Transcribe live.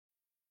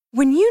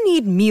When you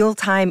need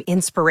mealtime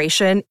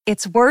inspiration,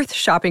 it's worth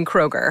shopping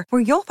Kroger,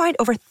 where you'll find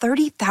over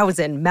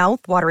 30,000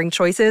 mouth-watering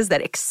choices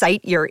that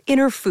excite your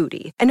inner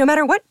foodie. And no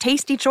matter what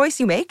tasty choice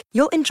you make,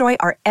 you'll enjoy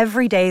our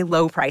everyday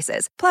low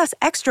prices, plus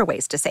extra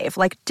ways to save,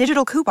 like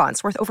digital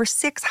coupons worth over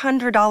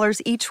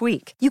 $600 each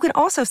week. You can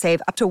also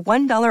save up to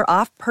 $1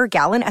 off per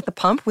gallon at the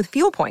pump with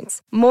fuel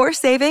points. More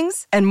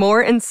savings and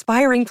more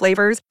inspiring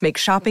flavors make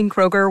shopping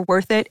Kroger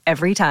worth it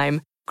every time.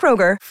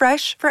 Kroger,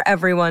 fresh for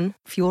everyone.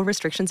 Fuel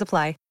restrictions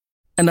apply.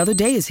 Another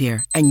day is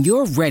here, and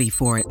you're ready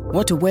for it.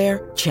 What to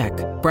wear? Check.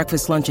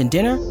 Breakfast, lunch, and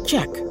dinner?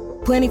 Check.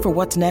 Planning for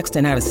what's next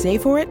and how to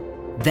save for it?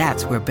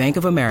 That's where Bank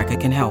of America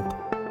can help.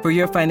 For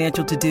your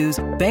financial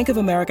to-dos, Bank of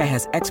America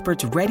has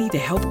experts ready to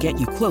help get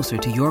you closer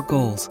to your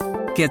goals.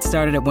 Get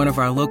started at one of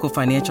our local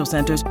financial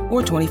centers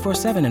or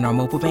 24/7 in our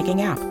mobile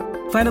banking app.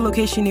 Find a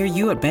location near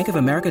you at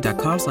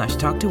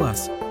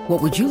bankofamerica.com/talktous.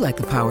 What would you like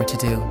the power to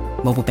do?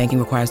 Mobile banking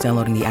requires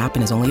downloading the app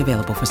and is only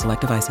available for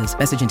select devices.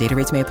 Message and data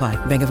rates may apply.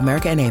 Bank of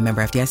America N.A.,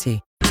 member FDIC.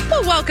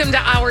 Well, welcome to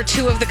Hour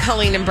 2 of the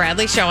Colleen and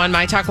Bradley Show on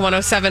My Talk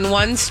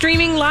 1071,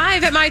 streaming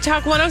live at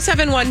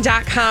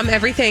MyTalk1071.com.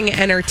 Everything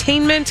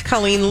Entertainment.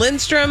 Colleen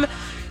Lindstrom.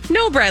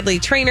 No Bradley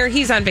Trainer.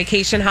 He's on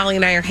vacation. Holly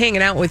and I are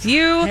hanging out with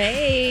you.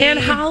 Hey. And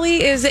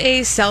Holly is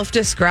a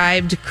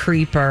self-described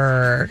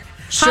creeper.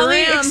 Sure Holly,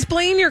 am.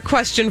 explain your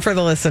question for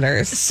the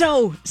listeners.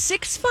 So,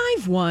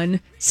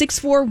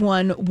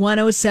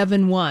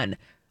 651-641-1071.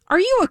 Are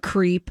you a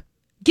creep?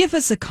 Give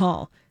us a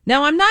call.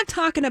 Now, I'm not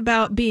talking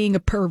about being a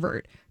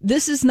pervert.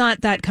 This is not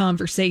that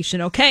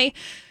conversation, okay?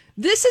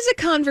 This is a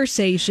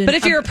conversation. But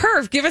if you're a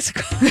perv, give us a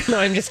call. No,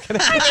 I'm just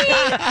kidding.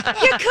 I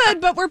mean, you could,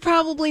 but we're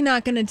probably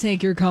not going to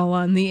take your call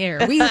on the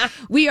air. Yeah.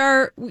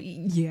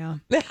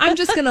 I'm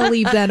just going to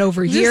leave that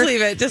over here. Just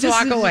leave it. Just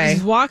walk away.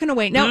 Just walking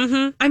away.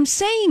 Now, I'm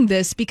saying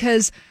this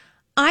because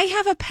I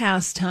have a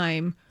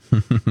pastime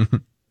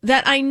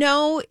that I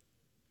know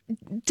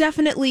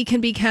definitely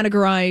can be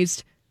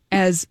categorized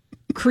as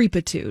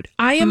creepitude.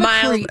 I am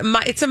mild. a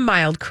creep. It's a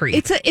mild creep.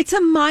 It's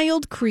a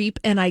mild creep,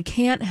 and I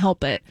can't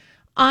help it.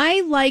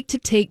 I like to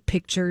take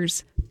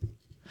pictures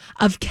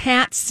of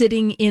cats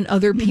sitting in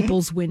other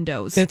people's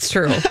windows. It's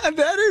true.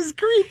 That is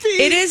creepy.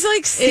 It is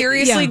like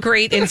seriously yeah.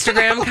 great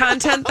Instagram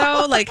content,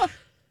 though. Like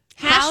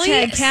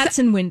Hashtag cats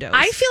in windows.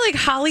 I feel like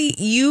Holly,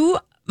 you.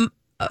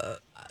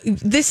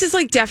 This is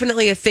like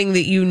definitely a thing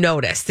that you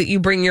notice, that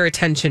you bring your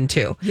attention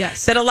to.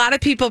 Yes. That a lot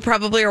of people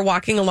probably are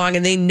walking along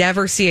and they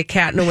never see a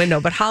cat in a window.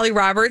 But Holly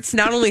Roberts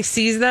not only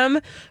sees them,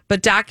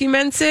 but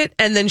documents it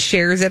and then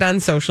shares it on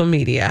social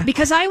media.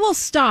 Because I will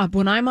stop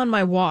when I'm on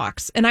my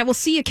walks and I will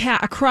see a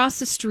cat across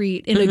the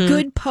street in a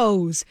good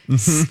pose,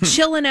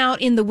 chilling out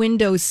in the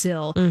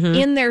windowsill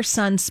in their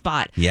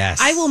sunspot.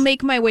 Yes. I will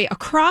make my way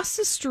across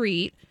the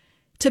street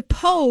to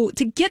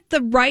get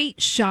the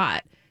right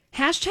shot.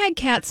 Hashtag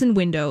cats in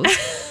windows.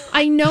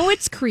 I know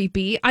it's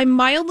creepy. I'm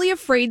mildly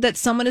afraid that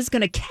someone is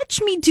going to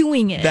catch me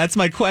doing it. That's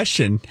my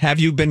question. Have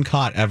you been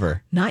caught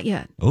ever? Not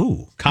yet.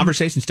 Ooh,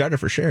 conversation starter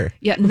for sure.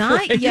 Yeah,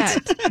 not yet.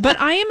 But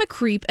I am a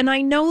creep, and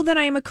I know that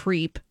I am a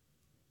creep.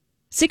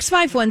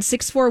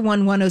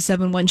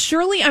 651-641-1071.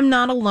 Surely I'm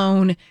not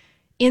alone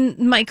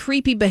in my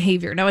creepy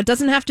behavior. Now, it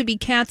doesn't have to be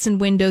cats in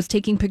windows,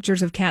 taking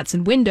pictures of cats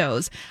in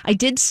windows. I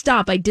did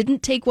stop. I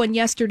didn't take one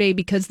yesterday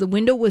because the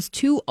window was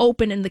too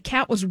open and the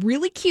cat was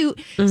really cute,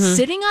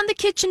 sitting on the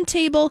kitchen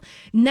table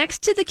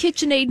next to the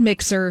KitchenAid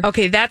mixer.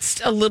 Okay,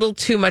 that's a little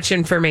too much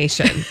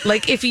information.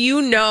 Like, if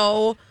you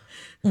know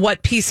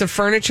what piece of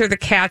furniture the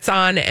cat's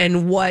on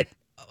and what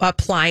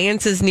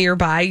appliance is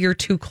nearby, you're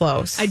too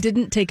close. I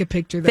didn't take a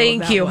picture, though.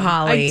 Thank of that you, one.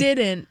 Holly. I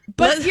didn't.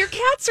 But your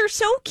cats are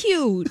so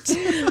cute.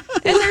 And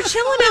they're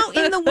chilling out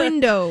in the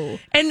window.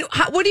 And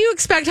what do you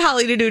expect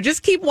Holly to do?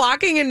 Just keep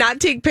walking and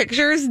not take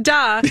pictures?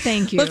 Duh.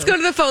 Thank you. Let's go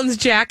to the phones.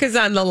 Jack is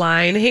on the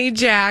line. Hey,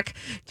 Jack.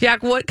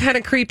 Jack, what kind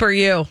of creep are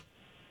you?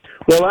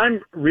 Well,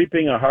 I'm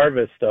reaping a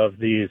harvest of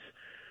these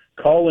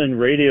call-in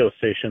radio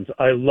stations.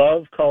 I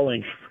love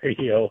calling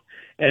radio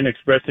and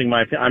expressing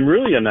my opinion. I'm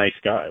really a nice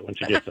guy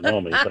once you get to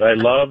know me, but I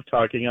love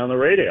talking on the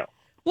radio.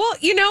 Well,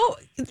 you know,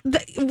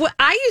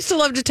 I used to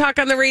love to talk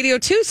on the radio,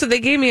 too, so they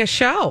gave me a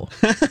show.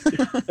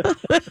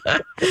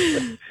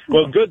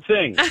 Well, good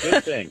thing.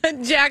 Good thing.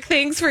 Jack,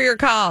 thanks for your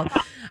call.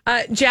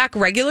 Jack,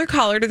 regular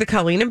caller to the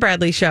Colleen and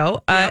Bradley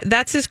Show.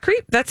 That's his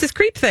creep. That's his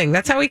creep thing.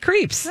 That's how he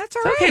creeps. That's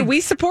all right. Okay,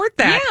 we support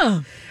that.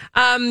 Yeah.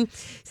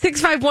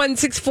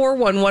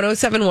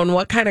 651-641-1071.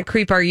 What kind of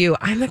creep are you?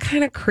 I'm the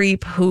kind of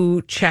creep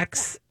who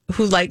likes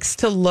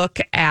to look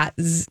at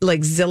like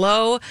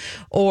Zillow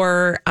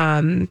or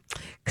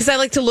because I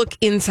like to look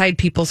inside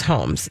people's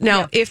homes.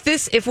 Now,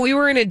 if we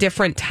were in a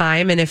different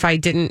time and if I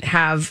didn't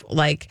have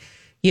like,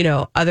 you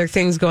know, other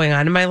things going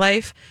on in my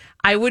life,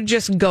 I would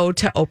just go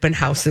to open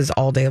houses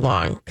all day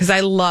long because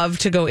I love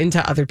to go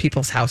into other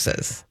people's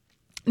houses.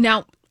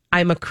 Now,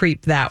 I'm a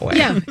creep that way.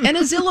 yeah, and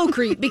a Zillow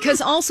creep because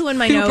also in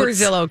my Super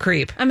notes, Zillow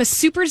creep. I'm a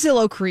super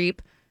Zillow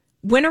creep.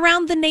 Went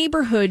around the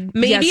neighborhood.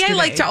 Maybe yesterday. I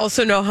like to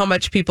also know how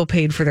much people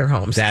paid for their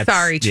homes.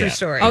 Sorry, true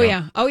story. Oh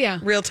yeah. Oh yeah.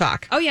 Real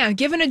talk. Oh yeah.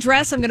 Give an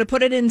address. I'm going to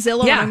put it in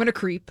Zillow. Yeah. And I'm going to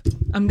creep.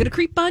 I'm going to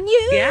creep on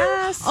you.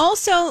 Yes.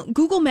 Also,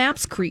 Google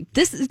Maps creep.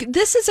 This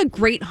is a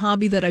great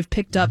hobby that I've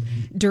picked up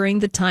during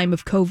the time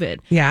of COVID.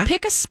 Yeah.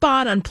 Pick a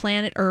spot on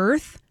planet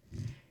Earth,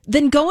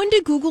 then go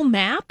into Google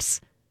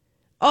Maps.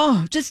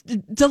 Oh, just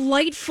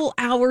delightful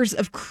hours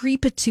of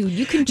creepitude.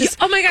 You can just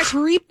oh my gosh,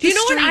 creep the you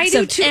know what I streets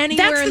do of too?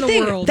 anywhere That's in the the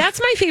thing. world. That's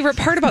my favorite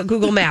part about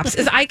Google Maps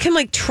is I can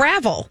like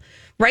travel.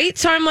 Right.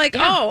 So I'm like,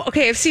 oh,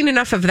 okay, I've seen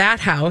enough of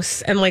that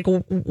house and like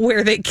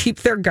where they keep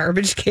their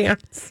garbage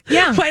cans.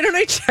 Yeah. Why don't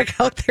I check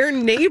out their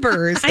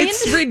neighbors?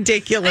 It's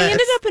ridiculous. I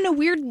ended up in a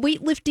weird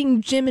weightlifting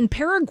gym in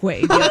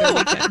Paraguay the other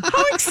weekend.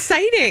 How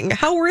exciting.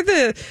 How were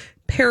the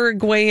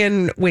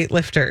Paraguayan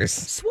weightlifters?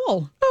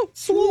 Swole.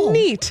 Oh,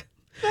 neat.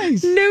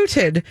 Nice.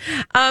 Noted.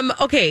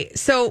 Okay,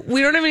 so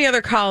we don't have any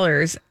other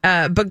callers,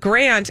 but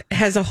Grant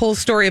has a whole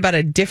story about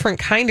a different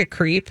kind of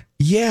creep.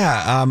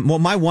 Yeah. Well,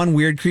 my one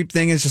weird creep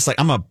thing is just like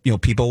I'm a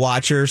people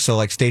watcher, so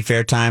like State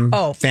Fair time,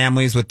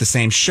 families with the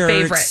same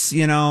shirts,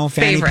 Favorite.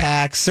 fanny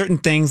packs, certain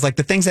things like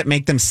the things that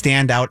make them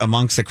stand out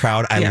amongst the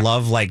crowd. I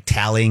love like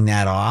tallying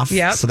that off.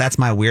 Yeah. So that's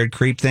my weird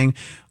creep thing.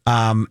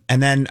 And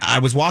then I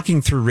was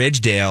walking through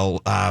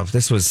Ridgedale.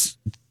 This was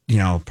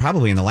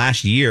probably in the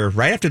last year,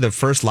 right after the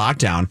first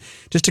lockdown,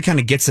 just to kind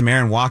of get some air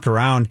and walk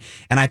around.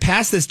 And I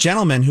passed this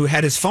gentleman who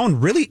had his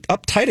phone really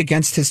uptight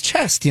against his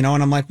chest, and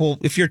I'm like, well,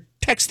 if you're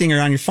texting or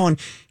on your phone,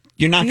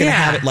 you're not going to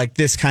have it like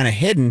this kind of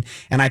hidden.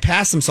 And I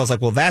passed him, so I was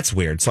like, well, that's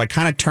weird. So I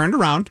kind of turned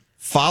around,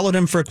 followed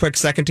him for a quick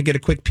second to get a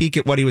quick peek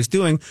at what he was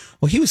doing.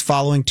 Well, he was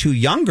following two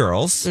young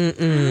girls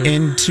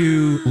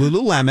into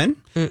Lululemon,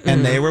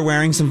 and they were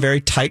wearing some very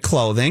tight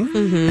clothing.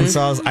 And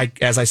so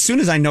as soon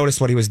as I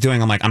noticed what he was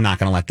doing, I'm like, I'm not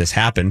going to let this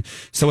happen.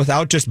 So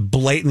without just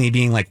blatantly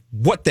being like,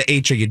 what the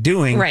H are you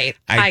doing? Right.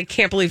 I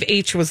can't believe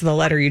H was the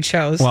letter you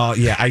chose. Well,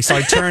 yeah. So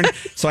I turned,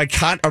 so I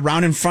caught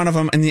around in front of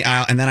him in the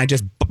aisle, and then I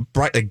just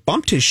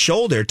bumped his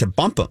shoulder to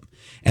bump him.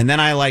 And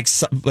then I like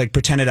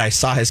pretended I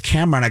saw his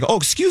camera, and I go, "Oh,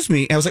 excuse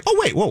me." And I was like, "Oh,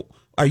 wait, whoa,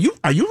 are you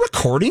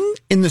recording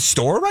in the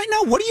store right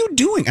now? What are you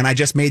doing?" And I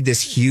just made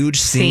this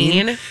huge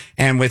scene.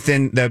 And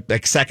within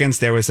the seconds,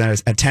 there was a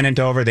tenant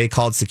over. They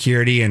called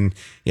security, and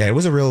it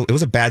was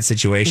a bad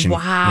situation.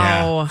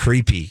 Wow,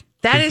 creepy.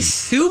 That is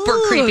super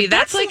creepy.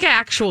 That's like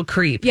actual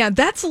creep. Yeah,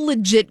 that's a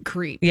legit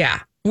creep. Yeah.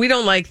 We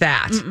don't like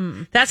that.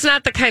 That's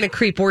not the kind of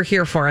creep we're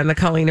here for on the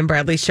Colleen and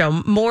Bradley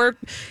show. More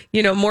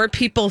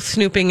people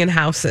snooping in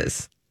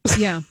houses.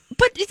 Yeah.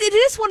 But it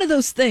is one of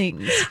those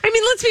things. I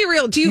mean, let's be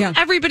real.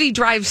 Everybody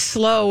drives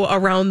slow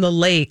around the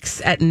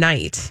lakes at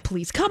night?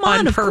 Please, come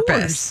on, purpose. Of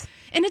course.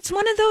 And it's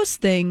one of those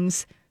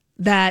things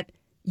that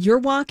you're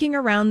walking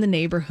around the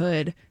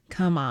neighborhood.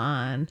 Come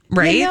on.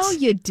 Right?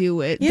 You do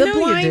it. The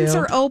blinds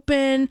are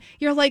open.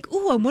 You're like,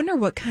 ooh, I wonder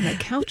what kind of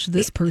couch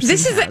this person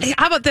has.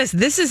 How about this?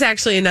 This is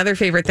actually another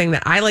favorite thing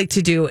that I like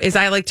to do is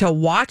I like to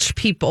watch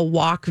people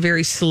walk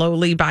very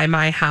slowly by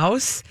my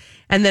house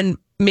and then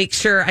make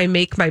sure I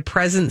make my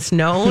presence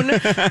known.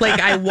 Like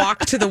I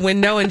walk to the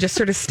window and just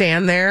sort of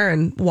stand there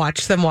and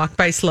watch them walk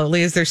by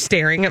slowly as they're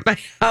staring at my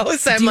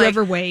house. Do you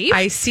ever wave?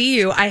 I see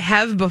you. I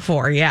have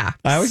before, yeah.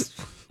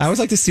 I always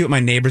like to see what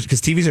my neighbors,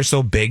 because TVs are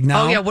so big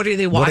now. Oh, yeah. What are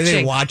they watching? What are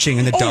they watching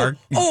in the dark?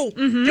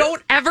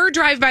 Don't ever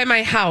drive by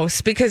my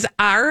house because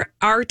our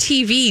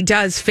TV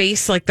does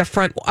face like a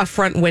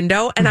front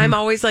window. And I'm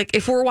always like,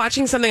 if we're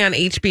watching something on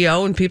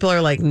HBO and people are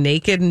like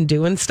naked and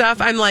doing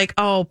stuff, I'm like,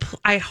 oh,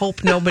 I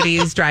hope nobody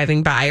is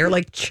driving by or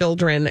like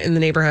children in the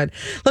neighborhood.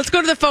 Let's go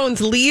to the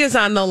phones. Lee is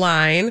on the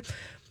line.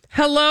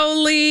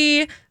 Hello,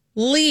 Lee.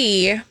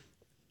 Lee,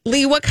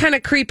 what kind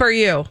of creep are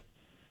you?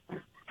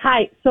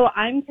 Hi. So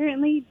I'm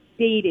currently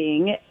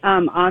dating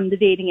on the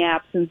dating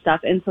apps and stuff.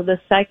 And so the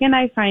second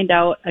I find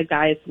out a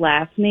guy's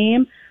last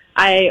name,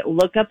 I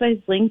look up his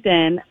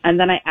LinkedIn, and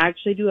then I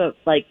actually do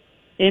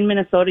in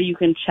Minnesota, you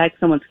can check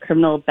someone's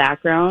criminal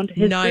background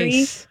history.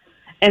 Nice.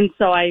 And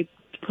so I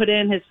put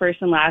in his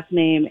first and last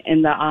name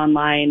in the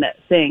online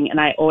thing, and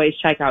I always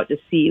check out to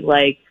see,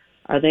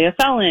 are they a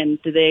felon?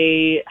 Do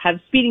they have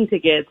speeding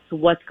tickets?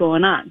 What's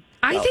going on?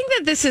 I think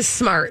that this is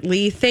smart,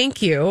 Lee.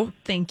 Thank you.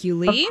 Thank you,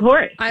 Lee. Of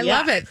course. I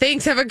love it.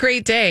 Thanks. Have a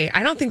great day.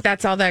 I don't think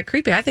that's all that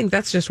creepy. I think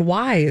that's just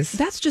wise.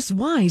 That's just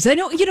wise. I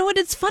know. You know what?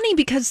 It's funny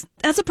because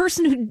as a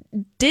person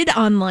who did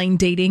online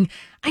dating,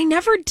 I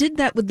never did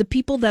that with the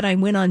people that I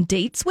went on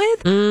dates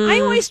with. I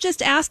always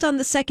just asked on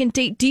the second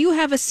date, do you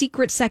have a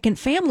secret second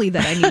family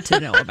that I need to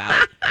know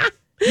about?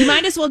 You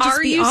might as well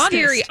just be honest. Are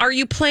you scary? Are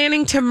you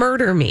planning to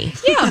murder me?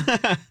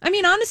 Yeah. I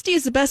mean, honesty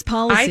is the best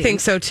policy. I think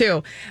so,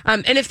 too.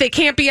 And if they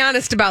can't be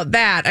honest about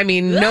that, I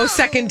mean, no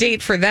second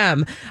date for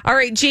them. All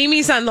right,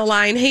 Jamie's on the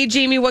line. Hey,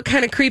 Jamie, what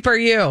kind of creep are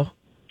you?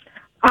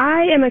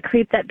 I am a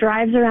creep that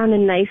drives around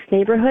in nice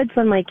neighborhoods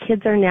when my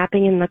kids are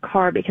napping in the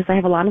car because I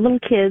have a lot of little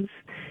kids.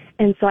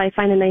 And so I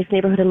find a nice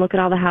neighborhood and look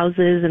at all the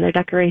houses and their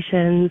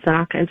decorations and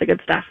all kinds of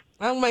good stuff.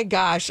 Oh my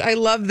gosh. I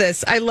love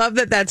this. I love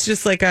that that's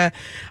just like a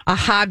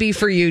hobby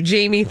for you.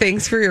 Jamie,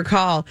 thanks for your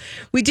call.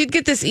 We did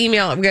get this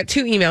email. We got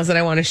 2 emails that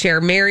I want to share.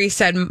 Mary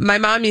said, my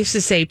mom used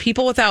to say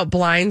people without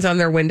blinds on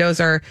their windows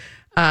are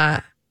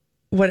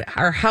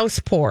house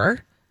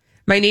poor.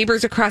 My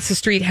neighbors across the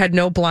street had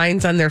no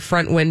blinds on their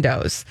front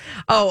windows.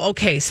 Oh,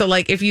 okay. So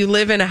like if you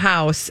live in a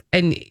house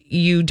and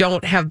you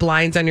don't have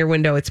blinds on your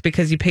window, it's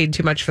because you paid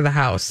too much for the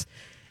house.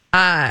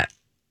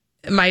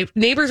 My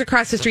neighbors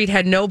across the street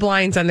had no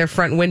blinds on their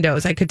front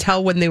windows. I could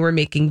tell when they were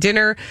making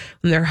dinner,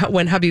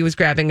 when hubby was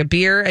grabbing a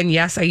beer. And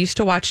yes, I used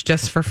to watch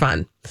just for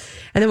fun.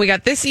 And then we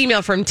got this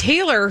email from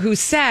Taylor who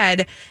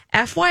said,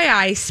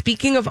 FYI,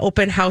 speaking of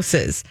open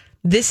houses,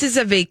 this is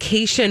a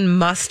vacation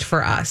must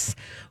for us.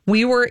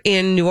 We were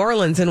in New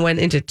Orleans and went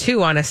into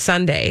 2 on a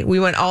Sunday. We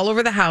went all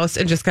over the house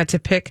and just got to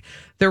pick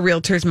the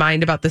realtor's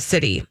mind about the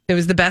city. It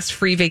was the best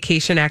free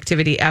vacation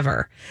activity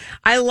ever.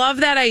 I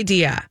love that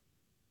idea.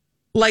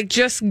 Like,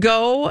 just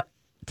go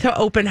to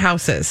open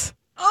houses.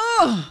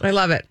 Oh, I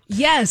love it.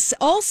 Yes.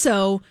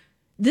 Also,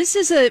 this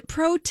is a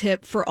pro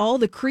tip for all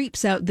the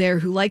creeps out there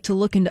who like to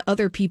look into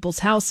other people's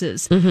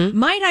houses. Mm-hmm.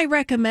 Might I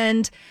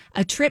recommend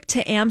a trip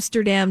to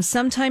Amsterdam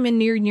sometime in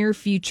near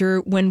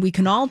future when we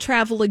can all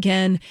travel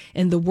again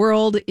and the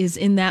world is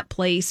in that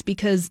place,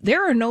 because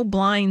there are no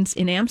blinds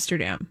in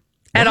Amsterdam.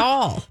 At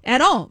all.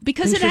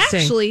 Because it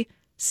actually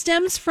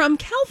stems from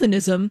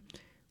Calvinism,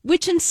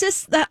 which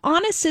insists that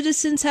honest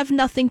citizens have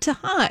nothing to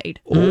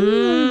hide.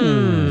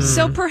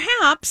 So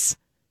perhaps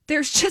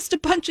there's just a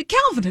bunch of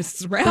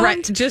Calvinists around.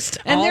 Right.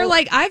 They're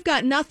like, I've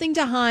got nothing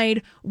to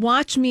hide.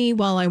 Watch me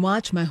while I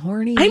watch my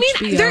horny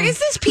HBO. There is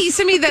this piece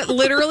of me that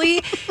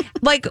literally,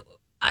 like,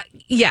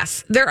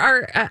 yes, there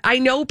are. I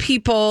know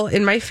people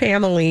in my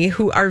family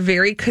who are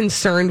very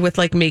concerned with,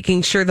 like,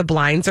 making sure the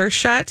blinds are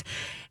shut.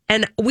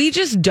 And we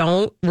just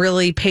don't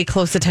really pay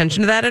close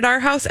attention to that at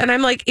our house. And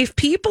I'm like, if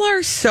people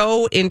are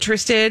so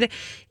interested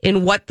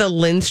in what the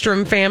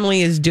Lindstrom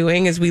family is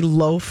doing as we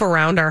loaf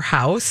around our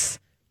house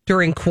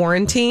during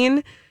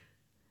quarantine,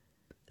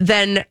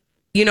 then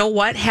you know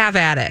what? Have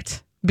at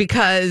it,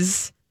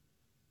 because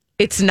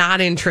it's not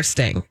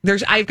interesting.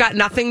 I've got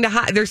nothing to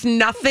hide. There's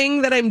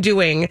nothing that I'm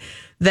doing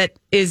that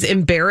is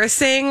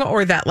embarrassing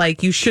or that,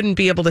 like, you shouldn't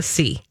be able to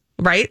see,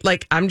 right?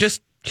 Like, I'm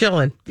just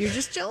chilling. You're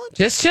just chilling?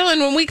 Just chilling.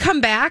 When we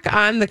come back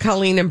on the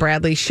Colleen and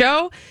Bradley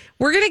show,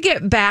 we're going to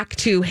get back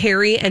to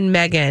Harry and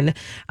Meghan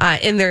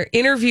in their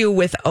interview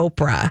with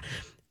Oprah.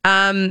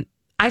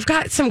 I've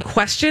got some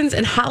questions,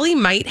 and Holly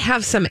might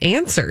have some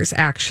answers,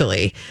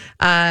 actually.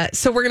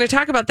 So we're going to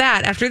talk about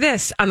that after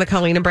this on the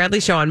Colleen and Bradley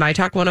show on My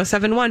Talk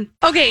 107.1.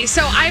 Okay,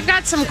 so I've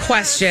got some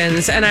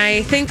questions, and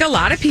I think a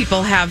lot of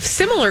people have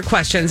similar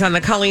questions on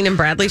the Colleen and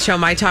Bradley show,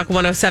 My Talk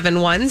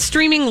 107.1,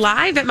 streaming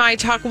live at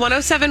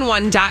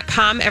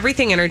MyTalk1071.com,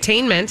 everything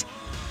entertainment.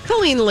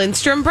 Colleen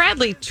Lindstrom,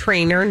 Bradley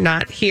Trainer,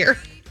 not here.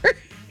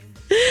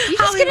 You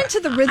just get into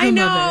the rhythm I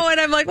know, of it.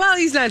 and I'm like, well,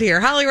 he's not here.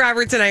 Holly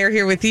Roberts and I are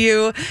here with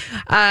you.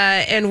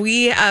 And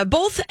we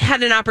both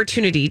had an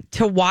opportunity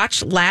to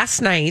watch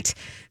last night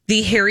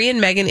the Harry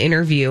and Meghan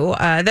interview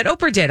that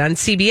Oprah did on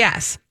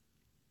CBS.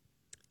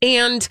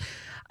 And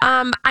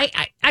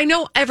I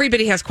know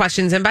everybody has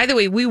questions. And by the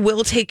way, we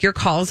will take your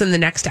calls in the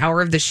next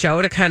hour of the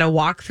show to kind of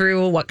walk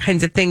through what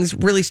kinds of things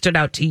really stood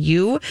out to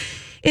you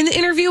in the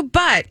interview.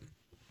 But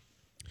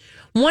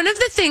one of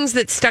the things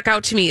that stuck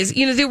out to me is,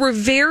 you know, they were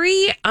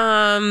very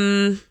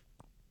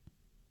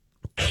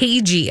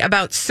cagey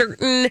about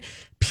certain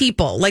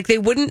people. Like, they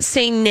wouldn't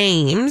say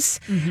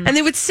names, and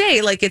they would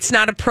say, like, it's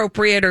not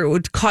appropriate or it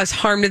would cause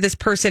harm to this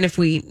person if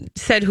we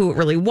said who it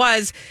really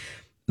was.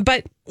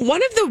 But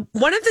one of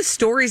the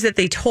stories that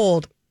they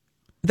told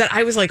that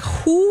I was like,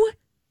 who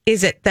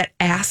is it that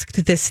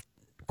asked this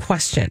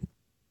question?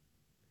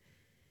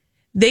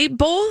 They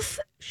both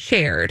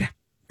shared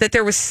that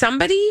there was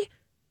somebody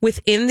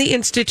within the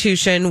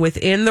institution,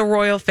 within the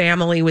royal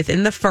family,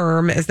 within the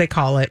firm, as they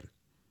call it,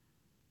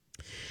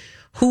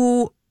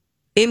 who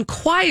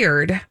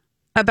inquired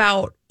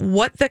about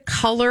what the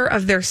color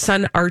of their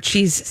son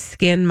Archie's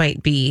skin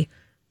might be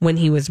when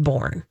he was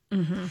born.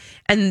 Mm-hmm.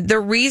 And the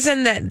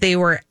reason that they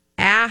were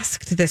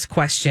asked this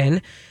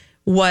question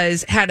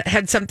was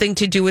had something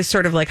to do with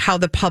sort of like what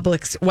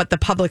the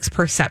public's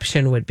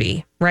perception would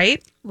be,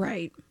 right?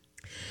 Right.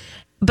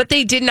 But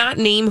they did not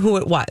name who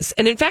it was.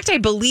 And in fact, I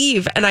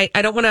believe, and I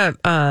don't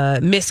want to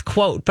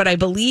misquote, but I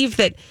believe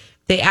that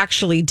they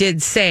actually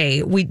did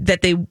say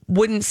that they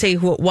wouldn't say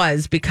who it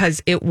was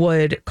because it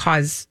would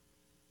cause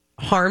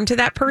harm to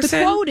that person.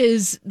 The quote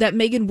is that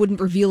Meghan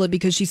wouldn't reveal it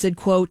because she said,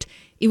 quote,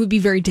 it would be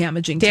very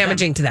damaging to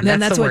them.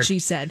 And that's what she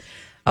said.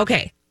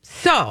 Okay.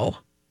 So,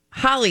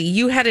 Holly,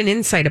 you had an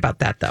insight about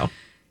that, though.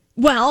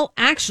 Well,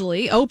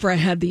 actually, Oprah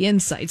had the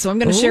insight. So I'm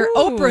going to share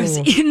Oprah's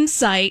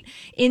insight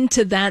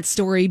into that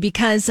story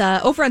because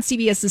over on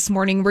CBS this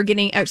morning, we're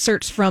getting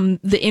excerpts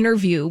from the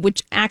interview,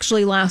 which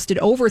actually lasted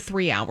over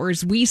 3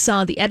 hours. We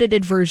saw the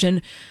edited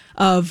version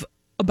of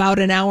about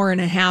an hour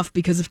and a half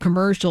because of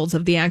commercials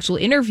of the actual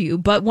interview.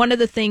 But one of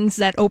the things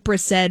that Oprah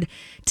said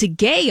to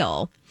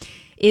Gayle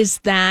is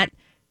that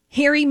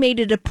Harry made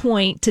it a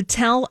point to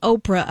tell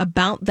Oprah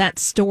about that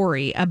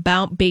story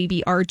about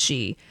baby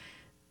Archie.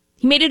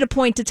 He made it a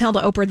point to tell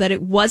to Oprah that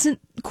it wasn't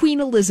Queen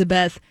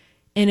Elizabeth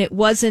and it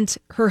wasn't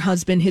her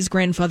husband, his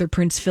grandfather,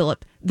 Prince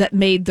Philip, that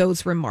made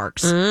those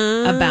remarks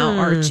about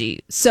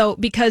Archie. So,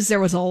 because there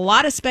was a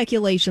lot of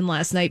speculation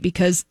last night,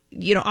 because,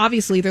 you know,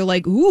 obviously they're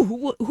like,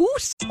 ooh,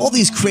 who's... All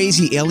these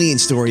crazy alien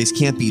stories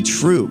can't be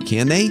true,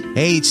 can they?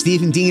 Hey, it's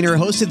Stephen Diener,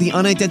 host of the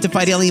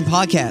Unidentified Alien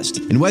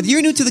Podcast. And whether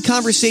you're new to the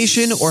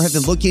conversation or have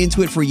been looking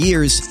into it for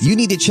years, you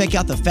need to check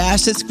out the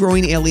fastest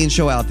growing alien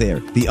show out there,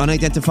 the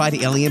Unidentified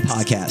Alien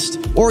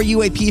Podcast, or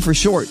UAP for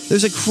short.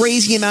 There's a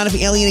crazy amount of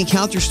alien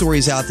encounter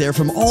stories out there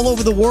from all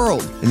over the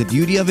world. And the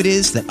beauty of it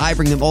is that I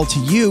bring them all to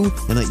you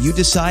and let you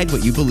decide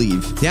what you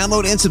believe.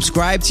 Download and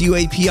subscribe to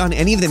UAP on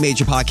any of the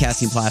major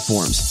podcasting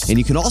platforms. And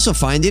you can also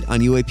find it on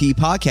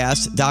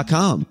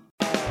UAPpodcast.com.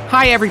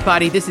 Hi,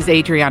 everybody. This is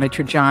Adriana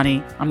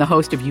Trajani. I'm the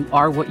host of You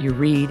Are What You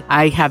Read.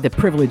 I have the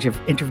privilege of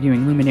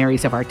interviewing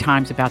luminaries of our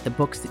times about the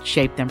books that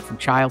shaped them from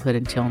childhood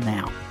until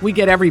now. We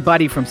get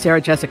everybody from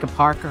Sarah Jessica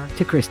Parker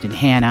to Kristen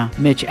Hanna,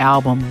 Mitch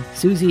Albom,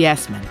 Susie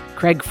Essman,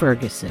 Craig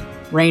Ferguson,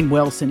 Rainn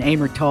Wilson,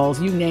 Amor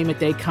Tolls, you name it,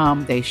 they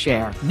come, they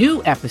share.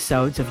 New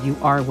episodes of You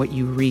Are What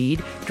You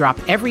Read drop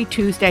every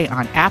Tuesday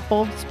on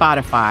Apple,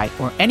 Spotify,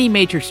 or any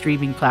major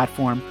streaming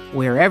platform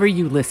wherever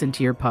you listen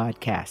to your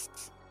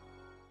podcasts.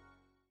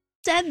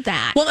 Said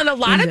that. Well, and a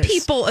lot of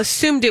people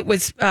assumed it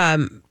was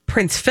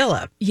Prince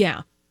Philip.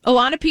 Yeah. A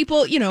lot of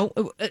people, you know,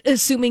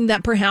 assuming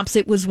that perhaps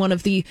it was one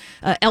of the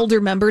elder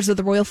members of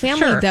the royal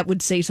family that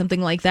would say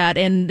something like that.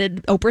 And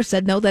Oprah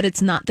said, no, that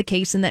it's not the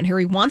case, and that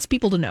Harry wants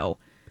people to know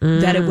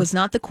that it was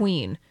not the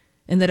Queen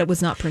and that it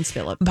was not Prince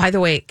Philip. By the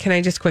way, can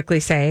I just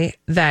quickly say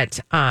that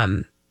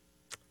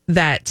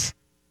that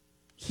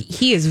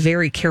he is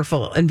very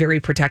careful and very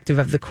protective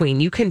of the Queen.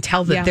 You can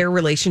tell that their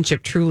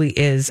relationship truly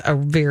is a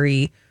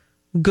very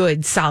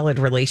good, solid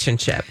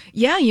relationship.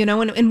 Yeah, you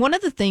know, and one of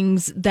the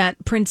things that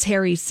Prince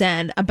Harry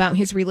said about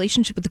his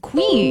relationship with the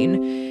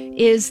Queen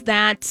is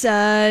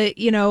that,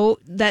 you know,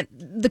 that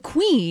the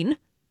Queen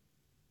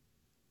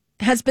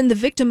has been the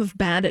victim of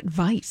bad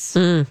advice.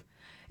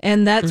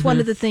 And that's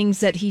one of the things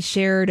that he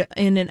shared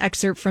in an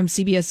excerpt from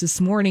CBS This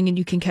Morning, and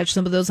you can catch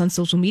some of those on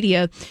social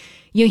media.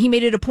 You know, he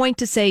made it a point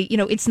to say, you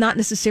know, it's not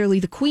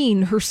necessarily the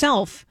Queen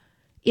herself.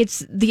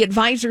 It's the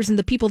advisors and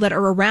the people that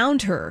are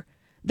around her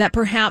that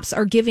perhaps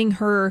are giving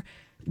her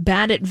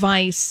bad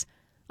advice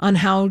on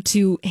how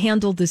to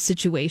handle this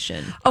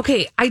situation.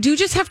 Okay, I do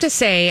just have to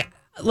say,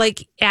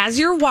 like, as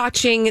you're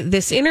watching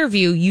this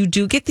interview, you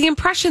do get the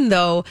impression,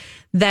 though,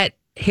 that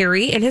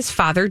Harry and his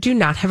father do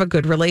not have a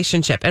good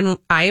relationship. And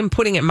I am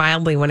putting it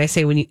mildly when I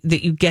say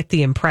that you get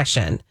the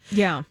impression.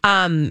 Yeah.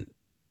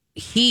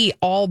 He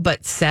all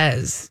but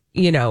says,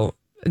 you know,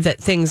 that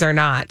things are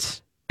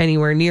not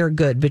anywhere near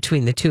good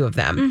between the two of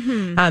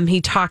them.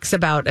 He talks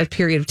about a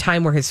period of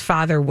time where his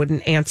father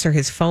wouldn't answer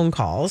his phone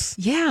calls.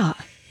 Yeah.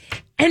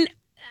 And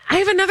I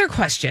have another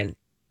question.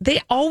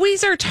 They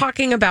always are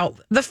talking about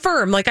the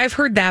firm. Like, I've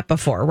heard that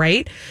before,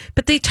 right?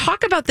 But they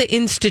talk about the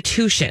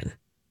institution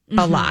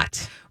a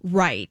lot.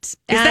 Right. Is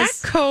that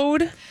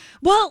code?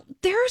 Well,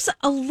 there's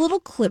a little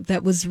clip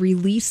that was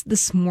released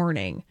this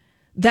morning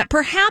that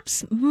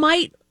perhaps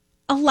might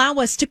allow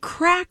us to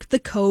crack the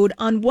code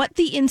on what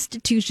the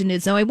institution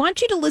is. Now, I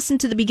want you to listen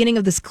to the beginning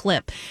of this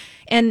clip.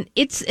 And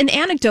it's an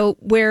anecdote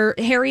where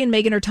Harry and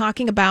Meghan are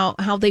talking about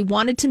how they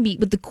wanted to meet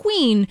with the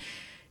Queen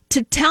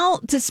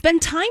to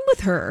spend time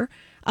with her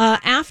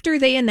after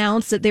they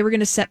announced that they were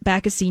going to set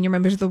back as senior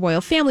members of the royal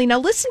family. Now,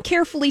 listen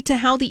carefully to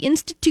how the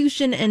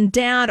institution and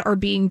dad are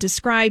being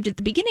described at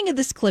the beginning of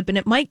this clip, and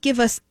it might give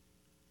us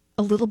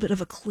a little bit of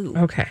a clue.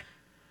 Okay.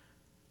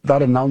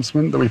 That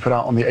announcement that we put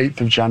out on the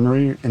 8th of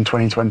January in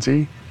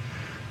 2020,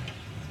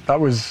 that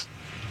was...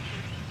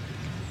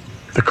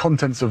 the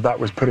contents of that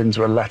was put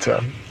into a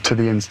letter to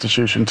the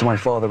institution, to my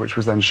father, which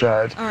was then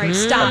shared. All right,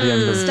 stop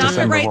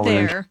it right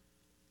there.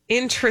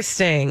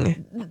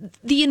 Interesting.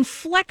 The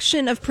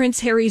inflection of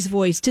Prince Harry's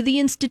voice to the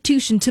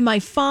institution, to my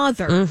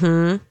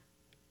father.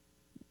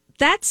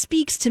 That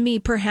speaks to me,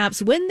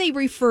 perhaps, when they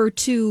refer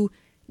to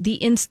the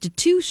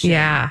institution.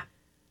 Yeah.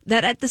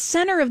 That at the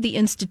center of the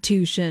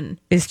institution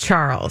is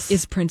Charles.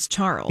 Is Prince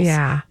Charles.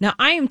 Yeah. Now,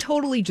 I am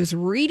totally just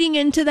reading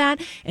into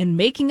that and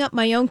making up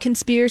my own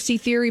conspiracy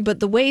theory, but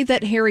the way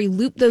that Harry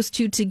looped those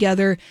two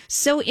together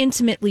so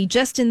intimately,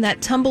 just in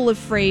that tumble of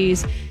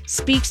phrase,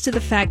 speaks to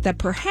the fact that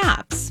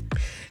perhaps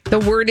the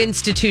word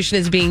institution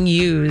is being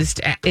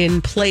used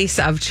in place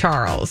of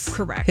Charles.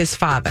 Correct. His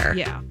father.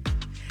 Yeah.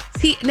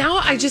 See, now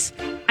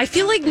I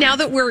feel like now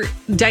that we're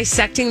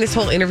dissecting this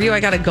whole interview, I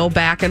got to go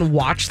back and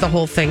watch the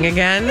whole thing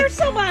again. There's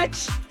so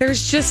much.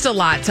 There's just a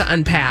lot to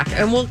unpack,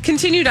 and we'll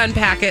continue to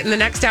unpack it in the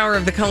next hour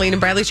of the Colleen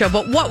and Bradley Show.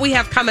 But what we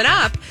have coming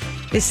up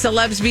is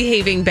celebs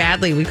behaving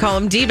badly. We call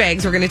them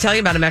D-bags. We're going to tell you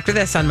about them after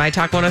this on My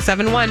Talk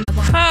 1071.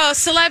 Oh,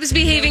 celebs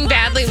behaving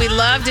badly. We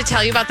love to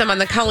tell you about them on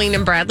the Colleen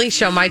and Bradley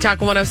Show, My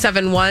Talk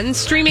 1071.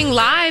 Streaming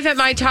live at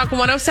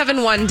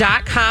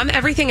MyTalk1071.com.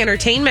 Everything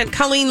Entertainment.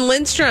 Colleen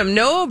Lindstrom.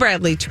 No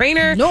Bradley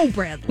Trainer. No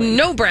Bradley.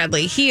 No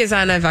Bradley. He is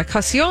on a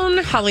vacation.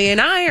 Holly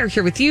and I are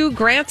here with you.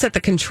 Grant's at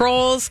the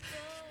controls.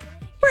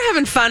 We're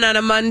having fun on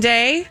a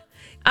Monday.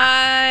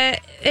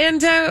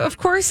 Of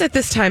course, at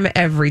this time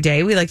every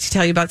day, we like to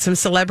tell you about some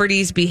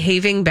celebrities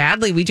behaving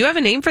badly. We do have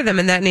a name for them,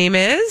 and that name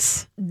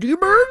is...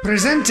 D-Bird.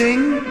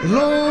 Presenting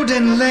Lord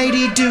and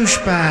Lady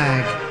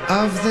Douchebag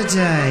of the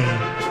Day.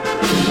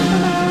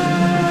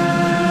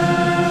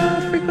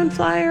 Frequent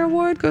Flyer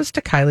Award goes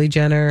to Kylie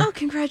Jenner. Oh,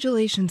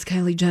 congratulations,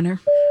 Kylie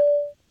Jenner.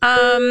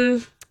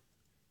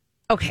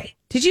 Okay.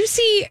 Did you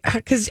see...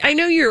 Because I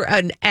know you're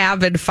an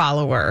avid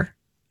follower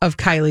of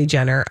Kylie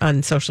Jenner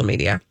on social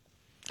media.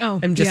 Oh,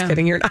 I'm just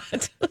kidding. You're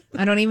not.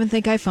 I don't even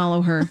think I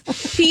follow her.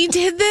 She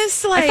did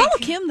this I follow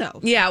Kim, though.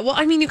 Yeah, well,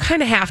 I mean, you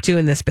kind of have to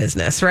in this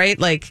business, right?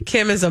 Like,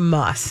 Kim is a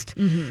must.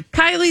 Mm-hmm.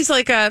 Kylie's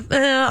like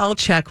I'll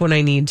check when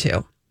I need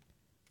to.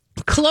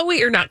 Chloe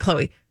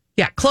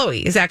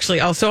is actually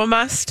also a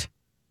must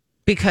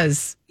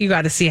because you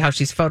got to see how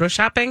she's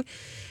photoshopping.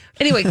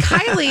 Anyway,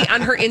 Kylie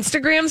on her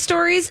Instagram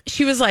stories,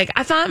 she was like,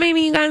 I thought maybe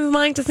you guys would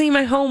like to see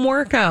my home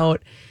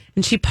workout.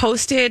 And she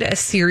posted a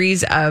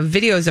series of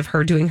videos of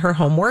her doing her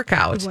home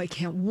workout. Oh, I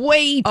can't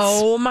wait.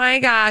 Oh my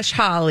gosh,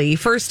 Holly.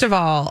 First of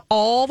all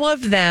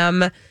of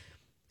them.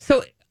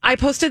 So I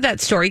posted that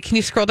story. Can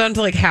you scroll down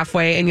to like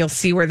halfway and you'll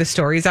see where the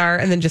stories are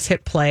and then just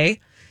hit play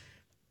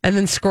and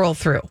then scroll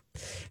through.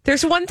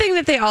 There's one thing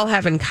that they all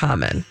have in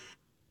common.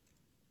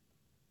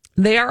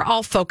 They are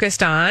all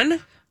focused on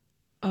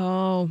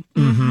her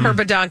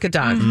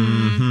badonkadonk.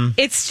 Mm-hmm.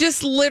 It's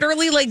just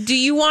literally like, do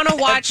you want to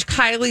watch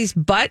Kylie's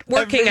butt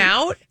working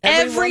out?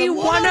 Every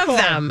one of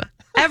them.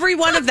 Every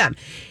one of them.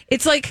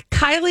 It's like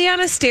Kylie on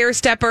a stair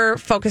stepper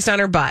focused on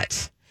her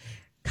butt.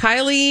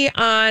 Kylie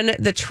on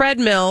the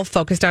treadmill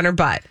focused on her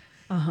butt.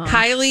 Uh-huh.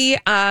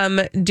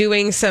 Kylie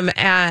doing some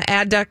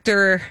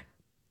adductor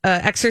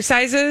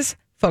exercises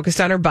focused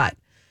on her butt.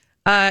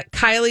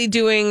 Kylie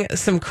doing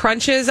some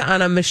crunches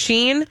on a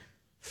machine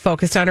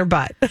focused on her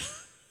butt.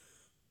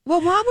 Well,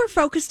 while we're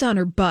focused on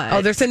her butt...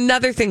 Oh, there's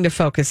another thing to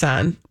focus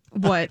on.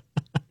 What?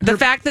 The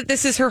fact that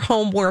this is her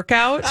home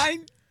workout.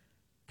 Can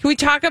we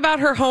talk about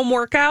her home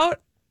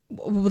workout?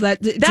 Well,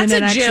 that's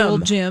a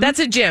gym. That's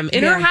a gym.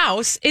 In her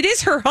house. It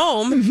is her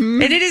home.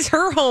 Mm-hmm. And it is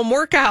her home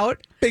workout.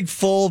 Big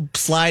full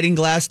sliding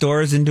glass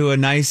doors into a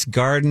nice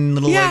garden,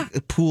 little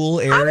like pool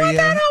area. I want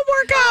that home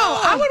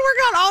workout. I would work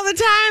out all the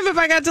time if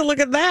I got to look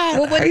at that.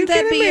 Well, wouldn't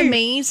that be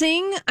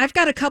amazing? I've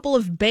got a couple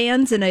of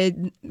bands and a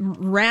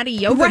ratty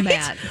yoga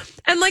mat.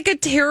 And like a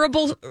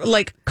terrible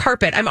like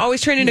carpet. I'm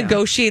always trying to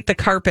negotiate the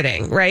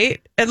carpeting,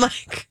 right? And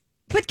like...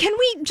 But can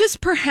we just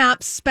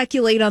perhaps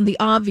speculate on the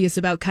obvious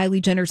about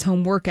Kylie Jenner's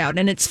home workout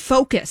and its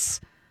focus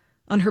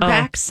on her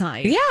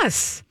backside?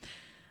 Yes.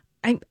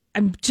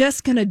 I'm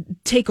just going to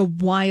take a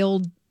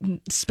wild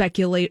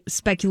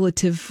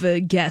speculative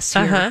guess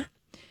here. Uh-huh.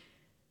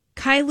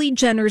 Kylie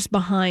Jenner's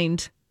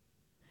behind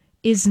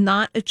is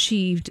not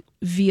achieved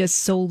via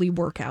solely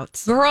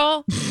workouts.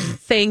 Girl,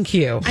 thank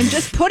you. I'm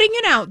just putting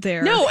it out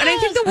there. No, and I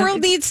think the world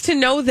needs to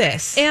know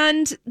this.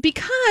 And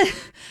because,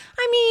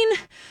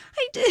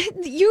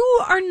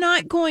 you are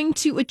not going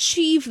to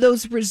achieve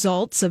those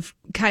results of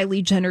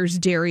Kylie Jenner's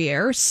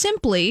derriere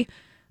simply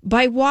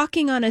by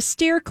walking on a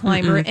stair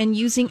climber and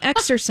using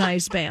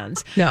exercise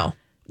bands. No.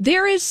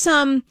 There is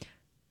some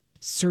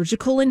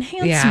surgical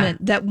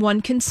enhancement that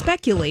one can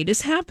speculate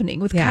is happening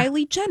with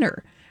Kylie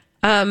Jenner.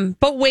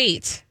 But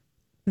wait,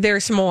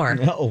 there's more.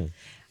 No.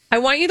 I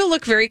want you to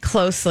look very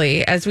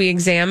closely as we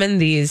examine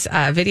these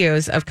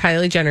videos of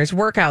Kylie Jenner's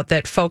workout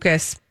that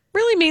focus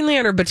really mainly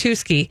on her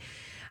Batuski.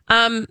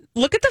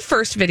 Look at the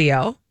first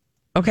video.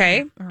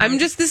 Okay. Right.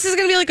 This is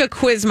going to be like a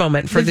quiz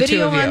moment for the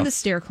two of you. Video on the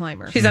stair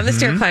climber. She's on the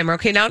stair climber.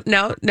 Okay. Now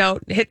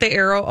hit the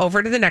arrow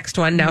over to the next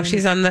one. Now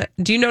she's on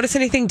do you notice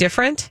anything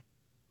different?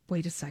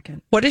 Wait a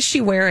second. What is she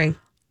wearing?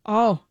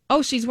 Oh,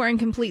 she's wearing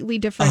completely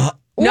different.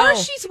 No,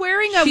 she's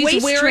wearing a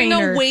waist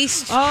trainer. A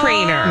waist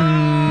trainer.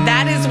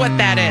 That is what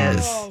that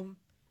is.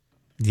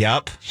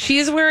 Yep. She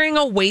is wearing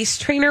a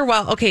waist trainer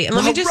and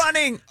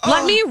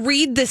let me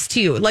read this to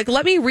you.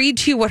 Let me read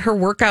to you what her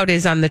workout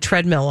is on the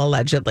treadmill,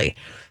 allegedly.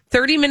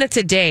 30 minutes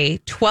a day,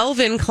 12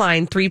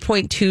 incline,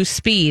 3.2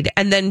 speed,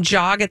 and then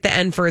jog at the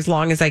end for as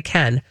long as I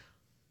can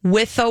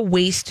with a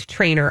waist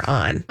trainer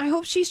on. I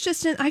hope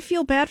she's I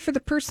feel bad for the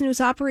person who's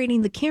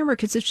operating the camera,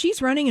 because if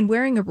she's running and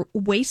wearing a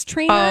waist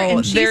trainer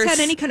and she's had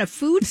any kind of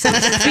food...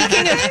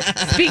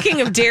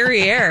 Speaking of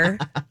derriere,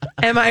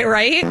 am I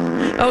right?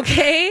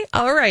 Okay,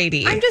 all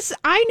righty.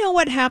 I know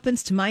what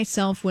happens to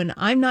myself when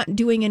I'm not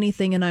doing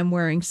anything and I'm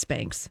wearing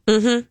Spanx.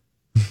 Mm-hmm.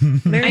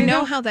 I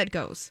know how that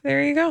goes.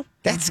 There you go.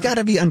 That's got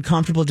to be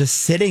uncomfortable just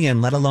sitting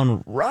in, let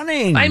alone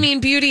running. I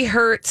mean, beauty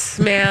hurts,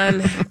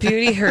 man.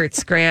 Beauty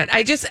hurts, Grant.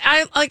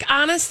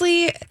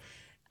 Honestly,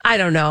 I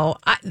don't know.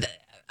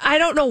 I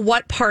don't know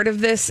what part of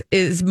this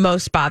is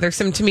most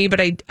bothersome to me,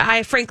 but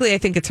I frankly, I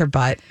think it's her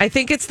butt. I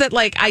think it's that,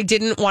 like, I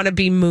didn't want to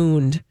be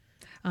mooned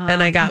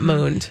and I got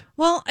mooned.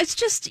 Well, it's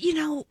just,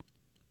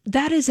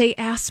 that is a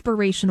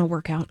aspirational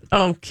workout.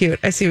 Oh, cute.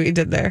 I see what you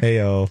did there.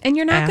 Heyo. And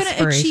you're not going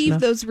to achieve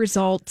those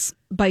results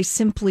by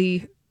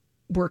simply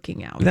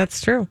working out.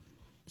 That's true.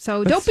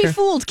 So don't be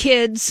fooled,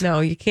 kids. No,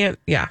 you can't.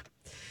 Yeah.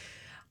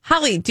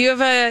 Holly, do you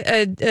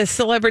have a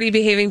celebrity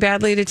behaving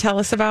badly to tell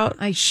us about?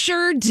 I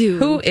sure do.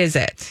 Who is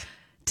it?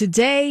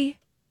 Today,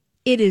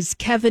 it is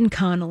Kevin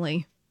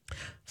Connolly.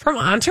 From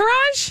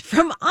Entourage?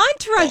 From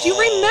Entourage. You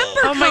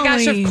remember Oh, my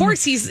gosh. Of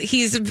course.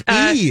 He's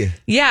Vince's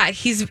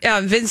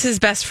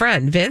best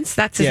friend. Vince,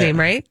 that's his name,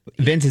 right?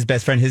 Vince's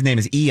best friend. His name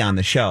is E on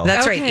the show.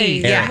 That's right.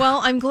 E. Yeah. Well,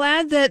 I'm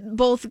glad that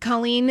both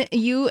Colleen,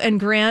 you and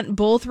Grant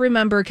both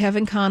remember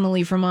Kevin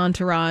Connolly from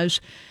Entourage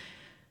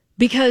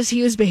because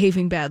he was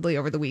behaving badly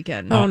over the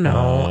weekend. Oh,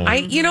 no.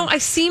 I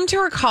seem to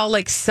recall,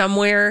 like,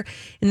 somewhere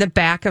in the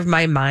back of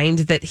my mind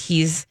that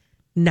he's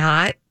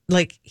not,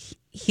 like,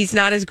 he's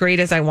not as great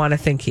as I want to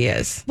think he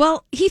is.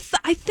 Well,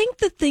 I think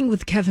the thing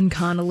with Kevin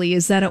Connolly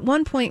is that at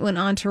one point when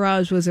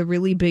Entourage was a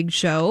really big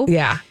show,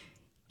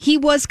 he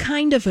was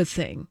kind of a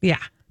thing. Yeah.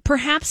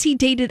 Perhaps he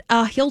dated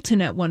a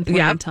Hilton at one point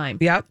in time.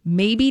 Yep.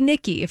 Maybe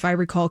Nikki, if I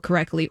recall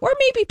correctly. Or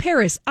maybe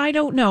Paris. I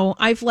don't know.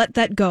 I've let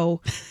that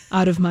go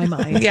out of my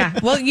mind. Yeah.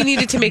 Well, you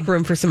needed to make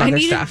room for some other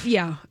stuff.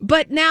 Yeah.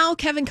 But now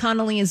Kevin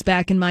Connolly is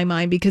back in my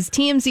mind because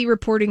TMZ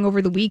reporting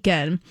over the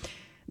weekend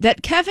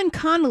that Kevin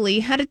Connolly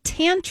had a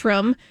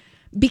tantrum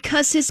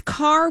because his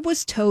car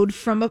was towed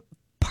from a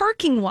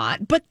parking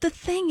lot. But the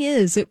thing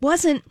is, it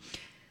wasn't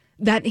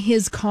that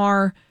his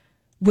car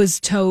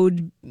was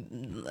towed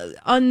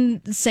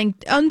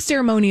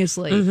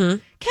unceremoniously. Mm-hmm.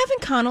 Kevin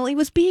Connolly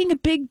was being a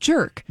big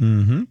jerk.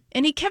 Mm-hmm.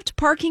 And he kept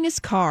parking his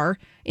car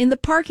in the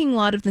parking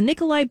lot of the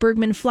Nikolai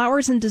Bergman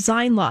Flowers and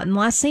Design lot in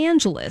Los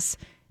Angeles.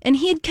 And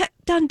he had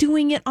kept on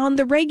doing it on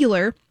the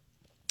regular.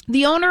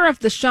 The owner of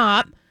the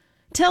shop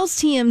tells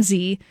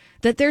TMZ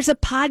that there's a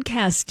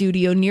podcast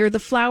studio near the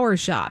flower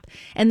shop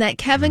and that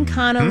Kevin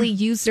Connolly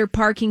used their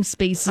parking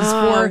spaces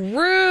for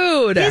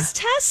rude. his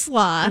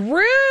Tesla.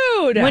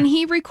 Rude. When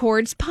he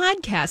records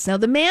podcasts. Now,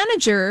 the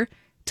manager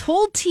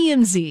told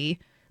TMZ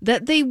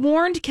that they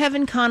warned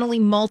Kevin Connolly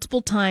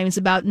multiple times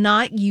about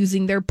not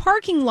using their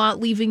parking lot,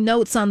 leaving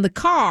notes on the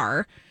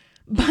car.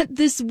 But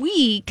this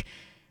week,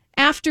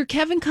 after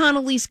Kevin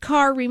Connolly's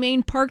car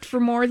remained parked for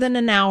more than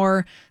an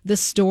hour, the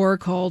store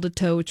called a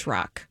tow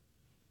truck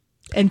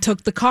and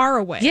took the car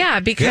away. Yeah,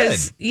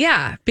 because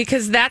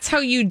that's how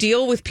you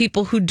deal with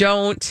people who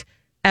don't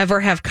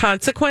ever have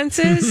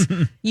consequences.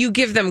 You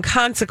give them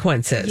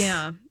consequences.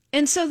 Yeah.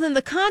 And so then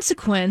the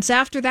consequence,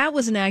 after that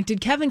was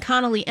enacted, Kevin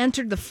Connolly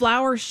entered the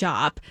flower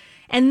shop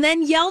and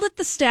then yelled at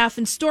the staff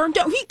and stormed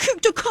out. He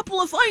kicked a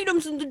couple of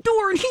items in the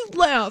door and he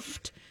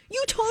left.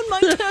 You towed my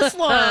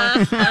Tesla. I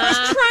was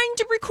trying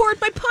to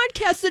record my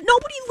podcast that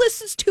nobody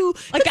listens to.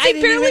 Like, I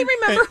barely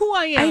remember who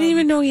I am. I didn't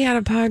even know he had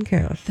a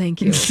podcast.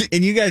 Thank you.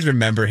 And you guys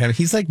remember him.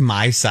 He's like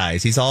my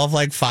size. He's all of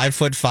like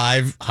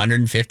 5'5",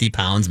 150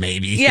 pounds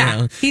maybe.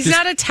 Yeah. He's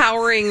not a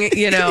towering, Can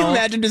you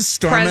imagine just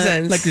storming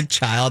presence. like a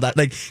child,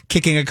 like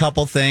kicking a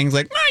couple things,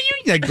 like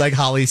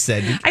Holly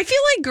said. I feel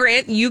like,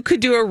 Grant, you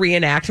could do a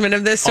reenactment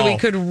of this so we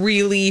could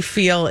really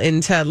feel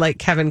into like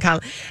Kevin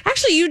Connolly.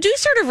 Actually, you do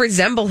sort of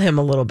resemble him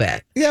a little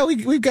bit. Yeah,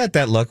 we've got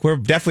that look. We're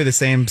definitely the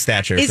same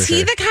stature. Is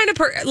he the kind of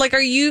like? Are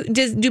you?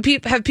 Do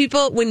people have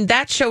people when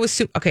that show was?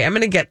 Okay, I'm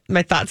going to get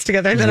my thoughts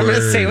together and then I'm going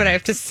to say what I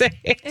have to say.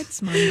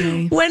 It's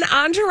Monday. When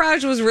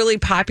Entourage was really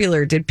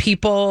popular, did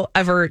people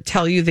ever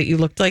tell you that you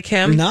looked like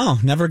him? No,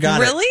 never got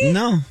it. Really?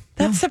 No,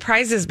 that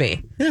surprises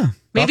me. Yeah,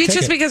 maybe it's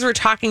just because we're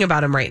talking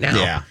about him right now.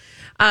 Yeah.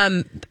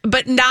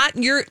 But not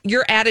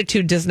your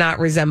attitude does not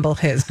resemble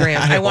his,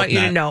 Grant. I want you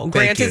to know.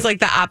 Grant is like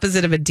the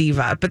opposite of a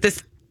diva, but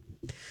this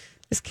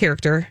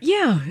character.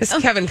 Yeah. This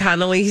Kevin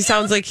Connolly, he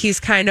sounds like he's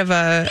kind of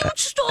a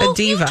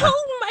diva. You told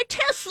my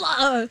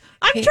Tesla.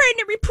 I'm trying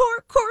to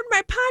record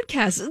my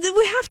podcast.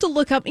 We have to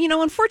look up,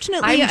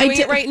 unfortunately. I'm doing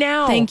it right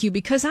now. Thank you,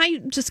 because I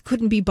just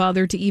couldn't be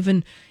bothered to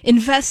even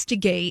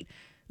investigate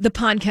the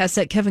podcast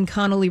that Kevin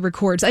Connolly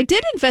records. I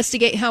did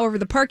investigate, however,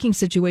 the parking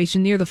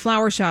situation near the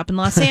flower shop in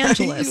Los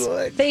Angeles.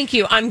 Thank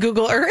you. On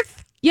Google Earth?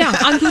 Yeah,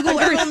 on Google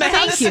Earth.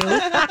 Thank you.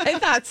 I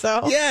thought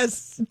so.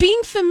 Yes. Being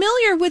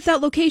familiar with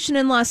that location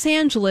in Los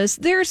Angeles,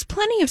 there's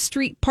plenty of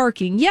street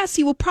parking. Yes,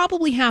 you will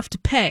probably have to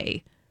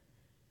pay,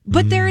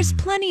 but there is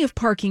plenty of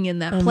parking in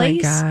that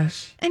place. Oh my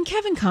gosh. And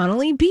Kevin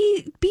Connolly,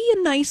 be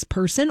a nice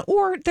person,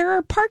 or there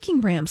are parking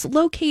ramps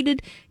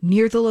located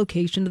near the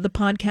location of the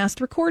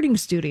podcast recording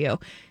studio.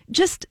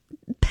 Just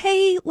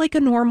pay like a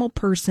normal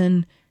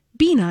person.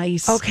 Be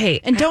nice. Okay.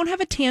 And don't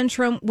have a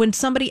tantrum when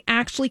somebody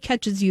actually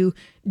catches you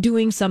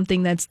doing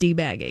something that's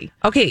debaggy.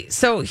 Okay,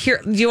 so here,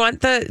 do you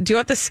want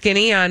the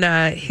skinny on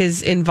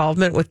his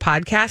involvement with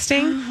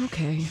podcasting?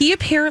 Okay. He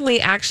apparently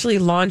actually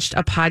launched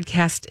a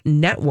podcast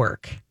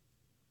network.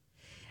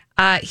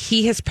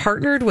 He has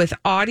partnered with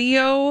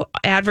audio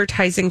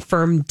advertising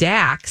firm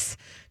Dax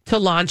to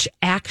launch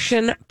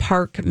Action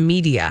Park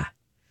Media.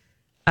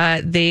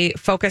 They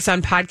focus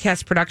on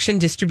podcast production,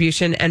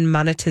 distribution, and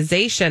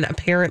monetization.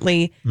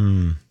 Apparently,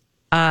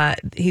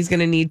 he's going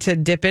to need to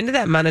dip into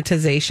that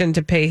monetization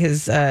to pay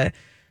his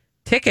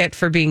ticket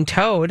for being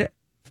towed.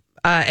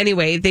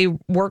 Anyway, they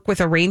work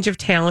with a range of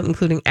talent,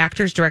 including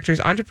actors,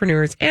 directors,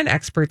 entrepreneurs, and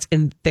experts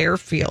in their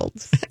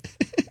fields.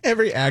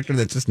 Every actor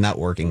that's just not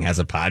working has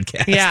a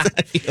podcast. Yeah.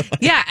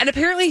 Yeah. And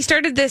apparently he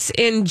started this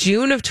in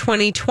June of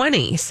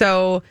 2020.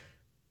 So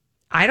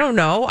I don't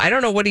know. I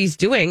don't know what he's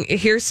doing.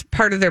 Here's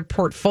part of their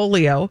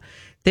portfolio.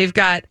 They've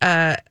got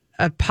a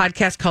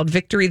podcast called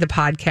Victory the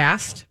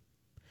Podcast.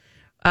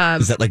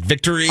 Is that like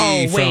Victory?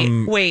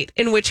 Wait.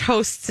 In which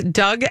hosts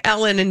Doug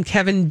Ellen and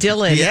Kevin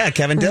Dillon. Yeah,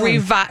 Kevin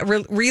Dillon.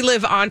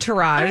 Relive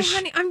Entourage. Oh,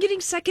 honey, I'm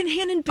getting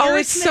secondhand embarrassment. Oh,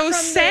 it's so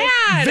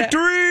sad.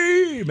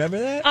 Victory! Remember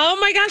that? Oh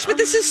my gosh, but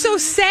this is so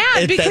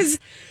sad because,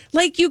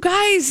 like, you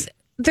guys,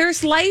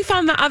 there's life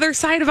on the other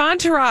side of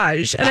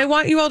Entourage, and I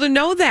want you all to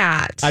know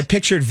that. I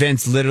pictured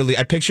Vince literally.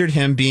 I pictured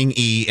him being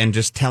E and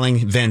just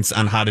telling Vince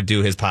on how to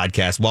do his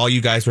podcast while you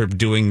guys were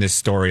doing this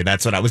story.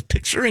 That's what I was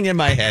picturing in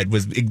my head,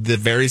 was the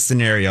very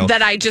scenario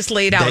that I just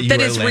laid out.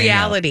 That is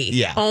reality.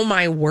 Yeah. Oh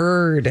my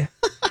word.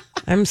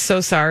 I'm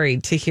so sorry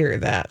to hear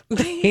that.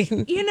 He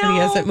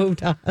hasn't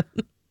moved on.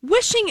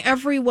 Wishing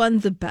everyone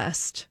the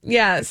best.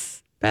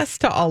 Yes.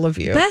 Best to all of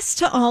you. Best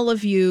to all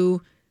of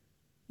you.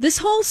 This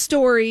whole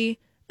story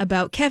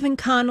about Kevin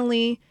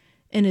Connolly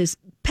and his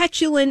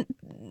petulant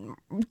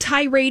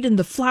tirade in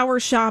the flower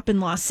shop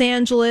in Los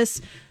Angeles.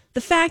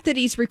 The fact that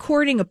he's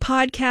recording a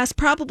podcast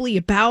probably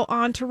about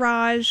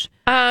Entourage.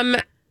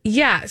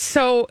 Yeah.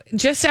 So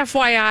just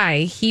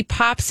FYI, he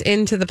pops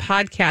into the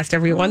podcast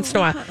every once in a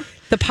while.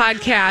 The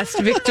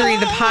podcast, Victory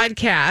the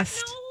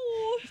Podcast.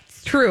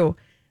 It's true.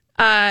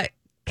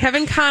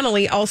 Kevin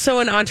Connolly, also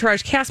an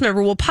Entourage cast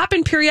member, will pop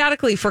in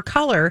periodically for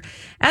color,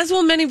 as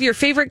will many of your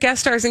favorite guest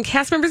stars and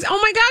cast members. Oh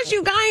my gosh,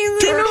 you guys!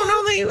 I don't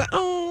know that you.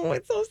 Oh,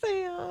 it's so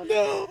sad.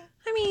 No.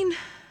 I mean,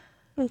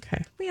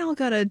 okay, we all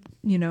gotta,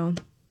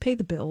 pay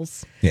the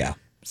bills. Yeah.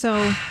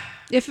 So,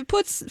 if it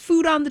puts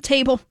food on the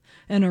table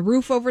and a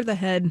roof over the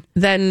head,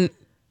 then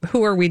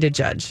who are we to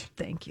judge?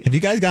 Thank you. Have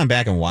you guys gone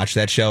back and watched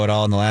that show at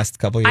all in the last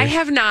couple of years? I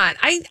have not.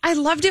 I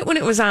loved it when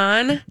it was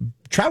on.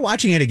 Try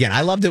watching it again.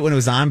 I loved it when it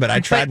was on, but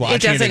I tried watching it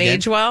again. It doesn't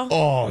age well?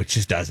 Oh, it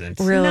just doesn't.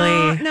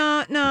 Really?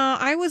 No.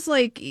 I was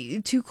like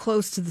too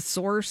close to the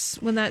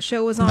source when that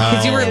show was on.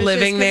 Because you were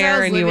living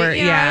there and you were,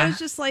 I was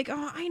just like,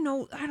 I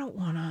know, I don't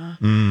want to.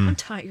 I'm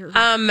tired.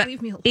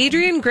 Leave me alone.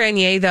 Adrian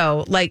Grenier,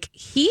 though, like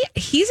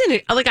he's in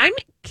it. Like, I'm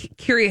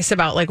curious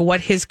about like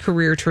what his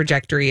career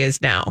trajectory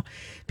is now,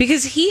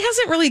 because he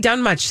hasn't really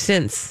done much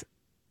since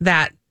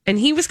that. And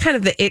he was kind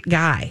of the it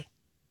guy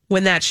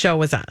when that show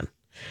was on.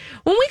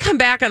 When we come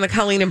back on the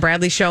Colleen and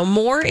Bradley Show,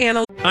 more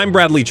I'm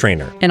Bradley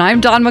Trainer. And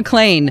I'm Don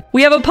McClain.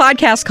 We have a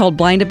podcast called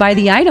Blinded by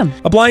the Item.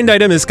 A blind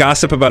item is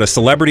gossip about a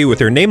celebrity with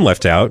their name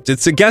left out.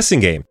 It's a guessing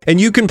game, and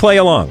you can play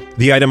along.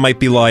 The item might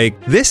be like,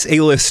 this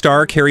A-list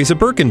star carries a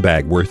Birkin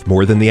bag worth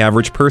more than the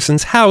average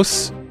person's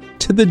house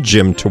to the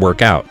gym to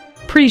work out.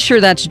 Pretty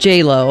sure that's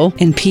J-Lo.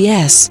 And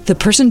P.S. the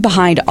person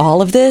behind all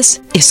of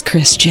this is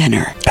Kris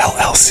Jenner,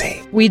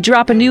 LLC. We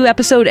drop a new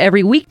episode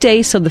every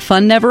weekday so the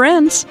fun never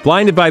ends.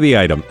 Blinded by the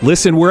Item.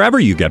 Listen wherever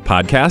you get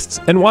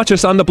podcasts and watch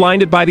us on the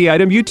Blinded by the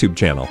Item YouTube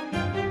channel.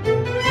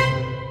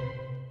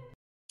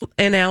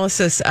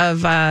 Analysis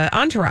of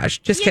Entourage.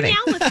 Just kidding.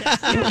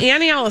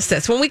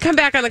 Analysis. When we come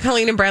back on the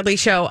Colleen and Bradley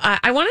Show,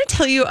 I want to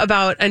tell you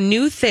about a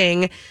new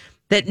thing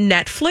that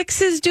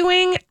Netflix is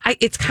doing.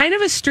 It's kind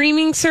of a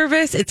streaming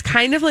service. It's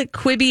kind of like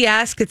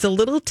Quibi-esque. It's a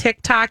little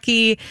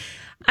TikTok-y.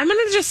 I'm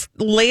going to just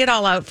lay it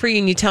all out for you,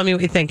 and you tell me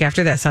what you think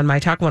after this on My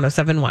Talk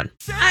 107.1.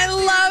 I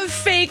love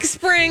Fake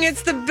Spring.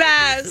 It's the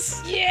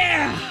best.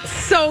 Yeah.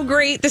 So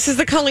great. This is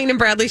the Colleen and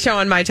Bradley Show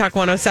on My Talk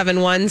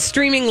 107.1,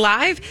 streaming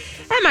live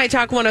at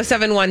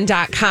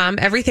MyTalk1071.com.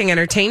 Everything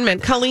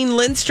Entertainment. Colleen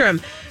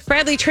Lindstrom.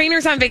 Bradley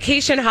Trainer's on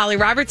vacation. Holly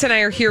Roberts and I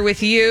are here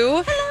with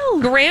you.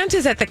 Hello. Grant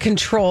is at the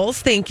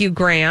controls. Thank you,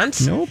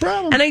 Grant. No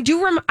problem. And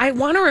I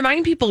want to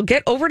remind people,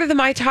 get over to the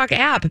My Talk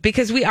app,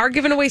 because we are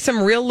giving away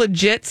some real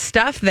legit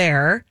stuff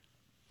there.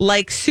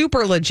 Like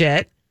super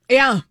legit.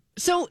 Yeah.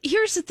 So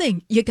here's the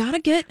thing. You got to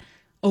get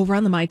over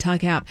on the My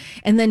Talk app.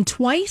 And then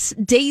twice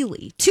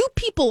daily, 2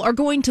 people are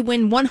going to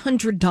win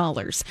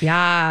 $100.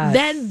 Yeah.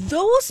 Then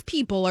those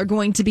people are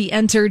going to be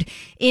entered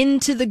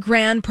into the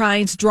grand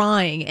prize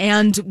drawing.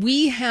 And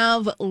we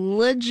have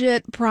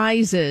legit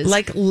prizes.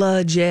 Like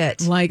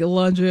legit.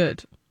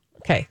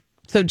 Okay.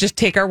 So just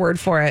take our word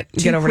for it.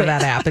 Get over to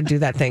that app and do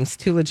that thing. It's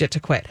too legit to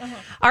quit.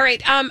 All right.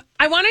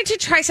 I wanted to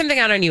try something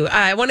out on you.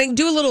 I want to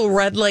do a little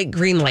red light,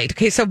 green light.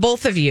 Okay. So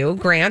both of you,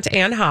 Grant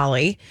and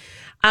Holly,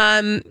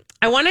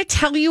 I want to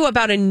tell you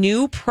about a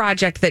new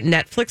project that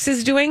Netflix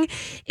is doing.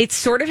 It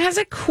sort of has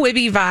a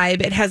Quibi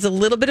vibe. It has a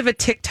little bit of a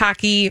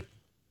TikTok-y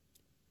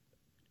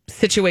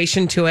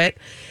situation to it.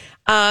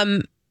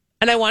 And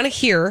I want to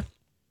hear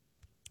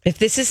if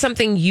this is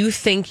something you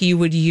think you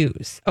would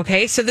use.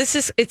 Okay. So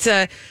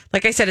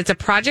like I said, it's a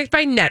project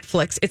by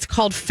Netflix. It's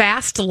called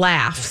Fast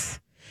Laughs.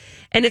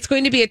 And it's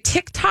going to be a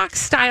TikTok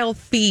style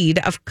feed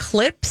of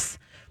clips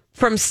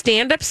from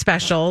stand-up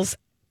specials,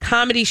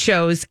 comedy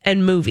shows,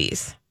 and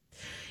movies.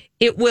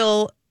 You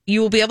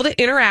will be able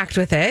to interact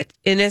with it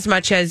in as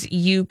much as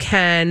you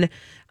can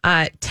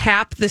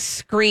tap the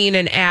screen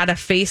and add a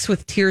face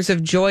with tears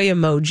of joy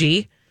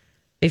emoji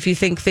if you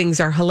think things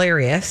are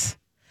hilarious.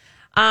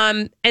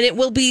 And it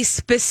will be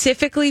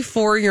specifically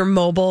for your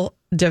mobile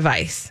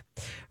device.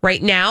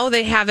 Right now,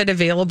 they have it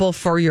available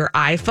for your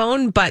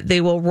iPhone, but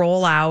they will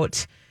roll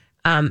out.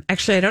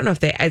 Actually, I don't know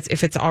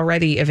if it's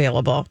already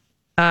available.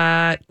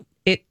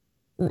 It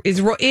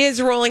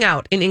is rolling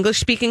out in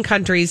English-speaking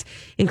countries,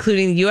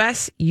 including the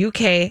U.S.,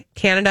 UK,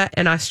 Canada,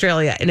 and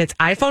Australia. And it's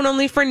iPhone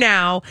only for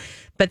now,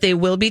 but they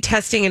will be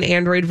testing an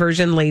Android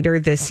version later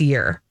this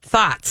year.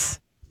 Thoughts?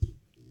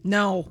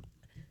 No.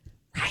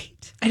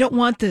 Right. I don't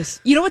want this.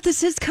 You know what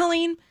this is,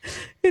 Colleen?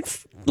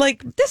 It's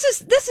like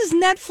this is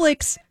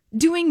Netflix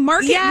doing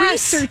market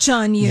research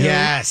on you.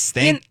 Yes.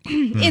 In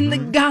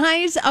the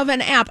guise of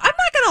an app. I'm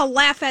not going to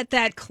laugh at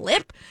that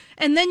clip.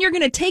 And then you're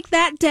going to take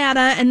that data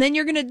and then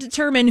you're going to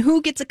determine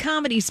who gets a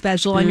comedy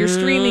special on your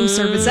streaming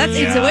service.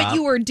 That's what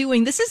you are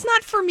doing. This is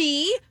not for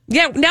me.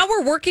 Yeah, now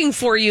we're working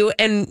for you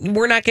and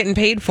we're not getting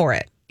paid for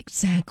it.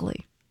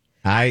 Exactly.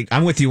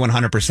 I'm with you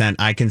 100%.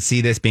 I can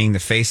see this being the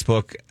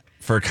Facebook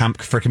for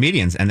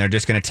comedians, and they're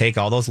just going to take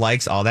all those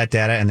likes, all that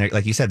data, and they're,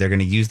 like you said, they're going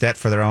to use that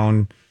for their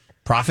own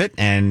profit.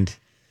 And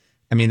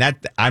I mean,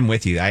 that I'm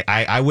with you.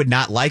 I would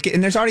not like it.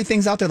 And there's already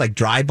things out there like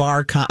Dry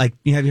Bar. Have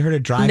you heard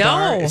of Dry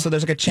Bar? So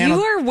there's like a channel.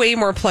 You are way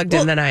more plugged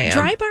in than I am.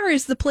 Dry Bar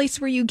is the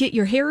place where you get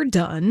your hair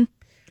done.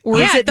 Or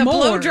yeah, is it the more?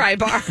 blow dry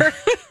bar.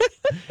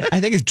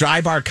 I think it's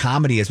Dry Bar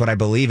Comedy is what I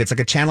believe. It's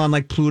like a channel on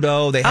like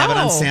Pluto. They have it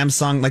on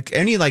Samsung.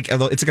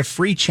 It's like a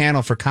free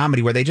channel for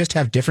comedy where they just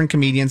have different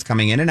comedians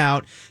coming in and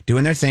out,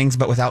 doing their things,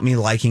 but without me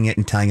liking it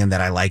and telling them that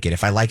I like it.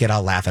 If I like it,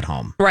 I'll laugh at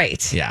home.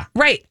 Right. Yeah.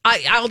 Right.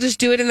 I'll just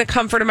do it in the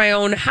comfort of my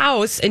own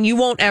house, and you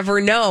won't ever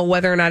know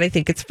whether or not I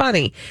think it's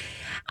funny.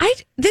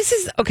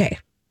 Okay.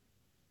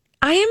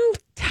 I am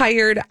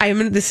tired.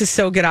 This is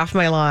so get off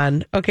my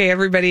lawn. Okay,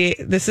 everybody.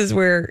 This is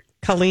where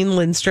Colleen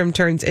Lindstrom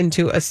turns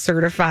into a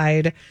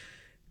certified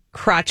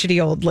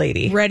crotchety old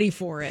lady. Ready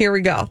for it. Here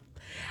we go.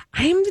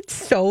 I'm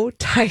so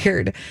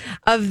tired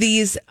of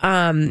these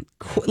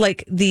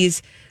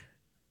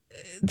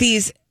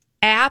these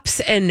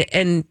apps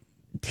and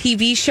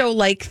TV show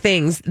like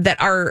things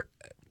that are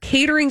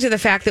catering to the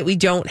fact that we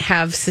don't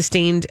have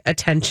sustained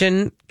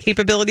attention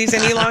capabilities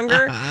any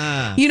longer.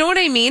 You know what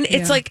I mean?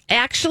 It's like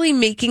actually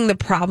making the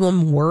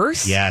problem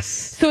worse. Yes.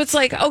 So it's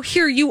like, oh,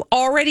 here, you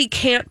already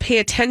can't pay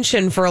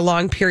attention for a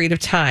long period of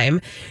time.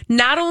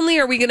 Not only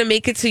are we going to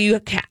make it so you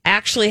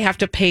actually have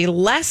to pay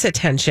less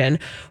attention,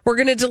 we're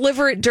going to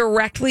deliver it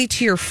directly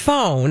to your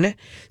phone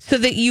so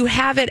that you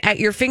have it at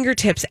your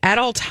fingertips at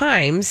all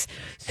times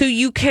so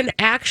you can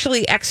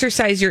actually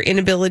exercise your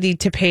inability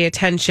to pay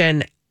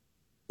attention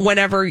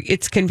whenever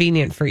it's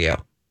convenient for you.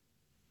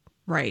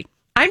 Right.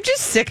 I'm just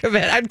sick of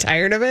it. I'm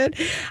tired of it.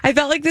 I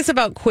felt like this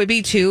about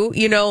Quibi too.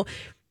 You know,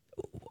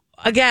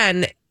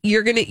 again,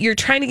 you're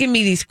trying to give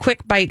me these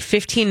quick bite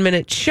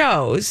 15-minute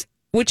shows,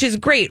 which is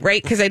great,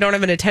 right? Because I don't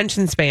have an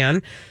attention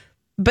span.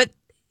 But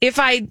if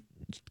I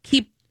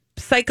keep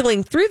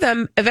cycling through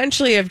them,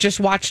 eventually I've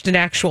just watched an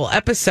actual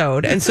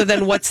episode. And so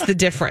then what's the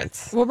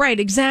difference? Well, right,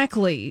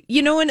 exactly.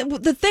 You know, and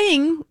the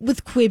thing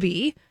with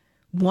Quibi,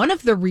 one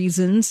of the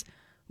reasons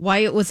why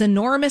it was an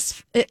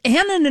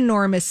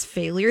enormous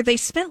failure. They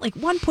spent like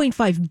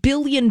 $1.5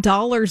 billion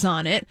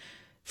on it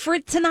for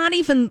it to not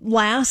even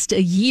last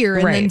a year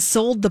and then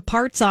sold the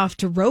parts off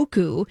to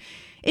Roku,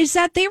 is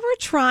that they were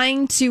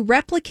trying to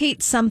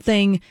replicate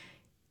something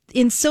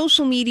in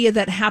social media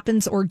that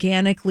happens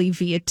organically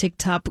via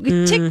TikTok.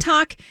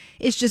 TikTok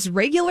is just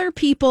regular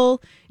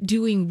people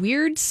doing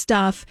weird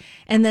stuff,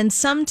 and then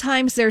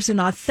sometimes there's an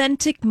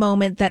authentic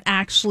moment that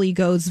actually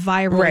goes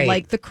viral,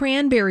 like the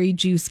cranberry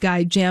juice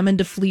guy jamming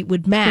to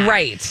Fleetwood Mac.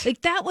 Right. Like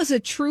that was a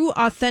true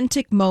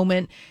authentic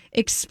moment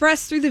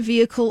expressed through the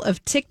vehicle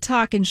of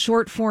TikTok and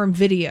short form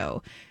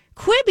video.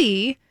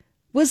 Quibi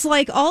was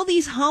like all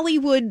these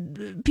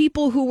Hollywood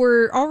people who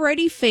were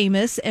already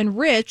famous and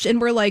rich and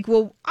were like,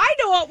 well, I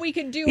know what we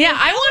can do. Yeah,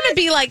 I want to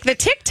be like the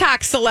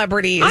TikTok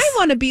celebrities. I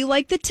want to be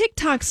like the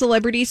TikTok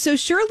celebrities. So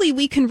surely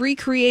we can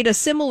recreate a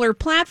similar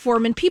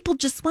platform and people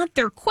just want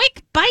their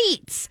quick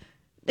bites.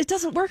 It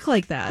doesn't work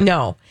like that.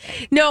 No.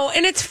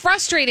 And it's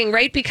frustrating,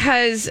 right?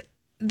 Because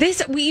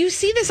you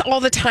see this all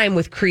the time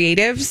with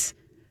creatives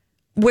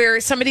where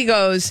somebody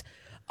goes,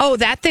 oh,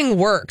 that thing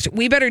worked.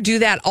 We better do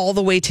that all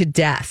the way to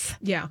death.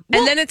 Yeah.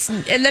 Well, and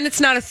then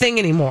it's not a thing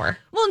anymore.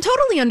 Well, and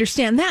totally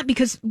understand that,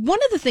 because one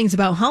of the things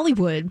about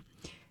Hollywood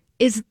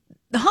is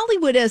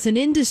Hollywood as an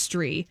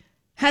industry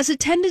has a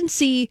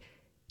tendency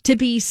to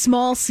be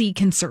small c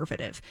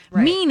conservative.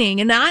 Right.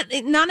 Meaning, and not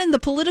in the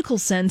political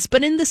sense,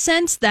 but in the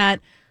sense that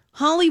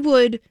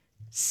Hollywood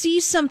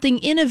sees something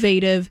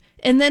innovative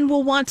and then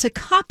will want to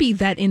copy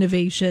that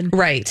innovation.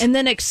 Right. And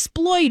then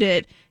exploit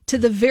it to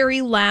the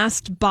very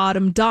last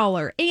bottom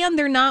dollar. And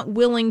they're not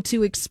willing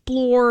to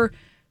explore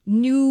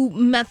new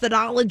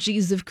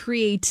methodologies of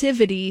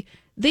creativity.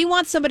 They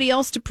want somebody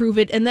else to prove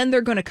it, and then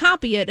they're going to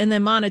copy it and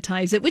then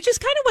monetize it, which is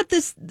kind of what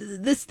this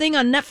thing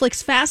on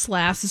Netflix, Fast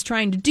Laughs, is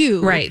trying to do.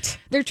 Right.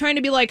 They're trying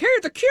to be like, hey,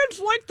 the kids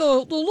like the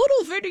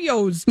little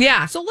videos.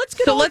 Yeah. So let's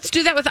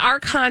do that with our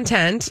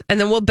content, and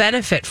then we'll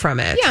benefit from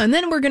it. Yeah, and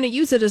then we're going to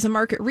use it as a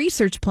market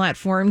research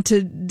platform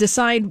to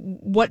decide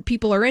what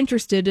people are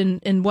interested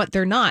in and what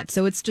they're not.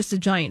 So it's just a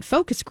giant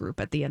focus group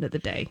at the end of the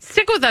day.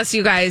 Stick with us,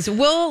 you guys.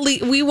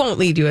 We won't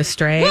lead you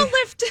astray. We'll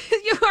lift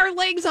our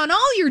legs on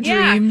all your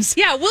dreams.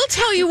 Yeah, we'll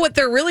tell you what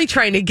they're really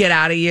trying to get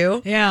out of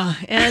you. Yeah,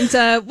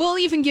 and we'll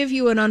even give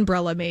you an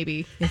umbrella,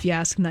 maybe, if you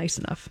ask nice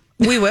enough.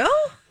 We will?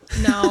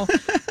 No.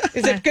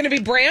 Is it going to be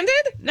branded?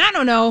 I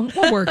don't know.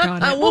 We'll work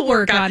on it. We'll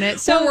work on it.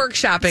 So we're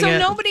workshopping it. So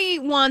nobody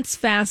wants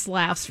Fast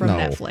Laughs from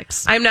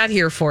Netflix. I'm not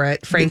here for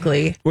it,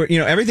 frankly.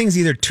 Everything's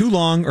either too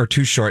long or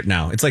too short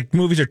now. It's like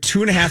movies are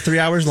 2.5, 3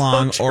 hours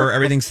long, or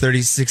everything's 30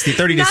 to 60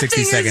 seconds.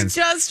 Nothing is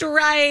just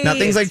right.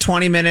 Nothing's like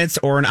 20 minutes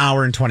or an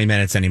hour and 20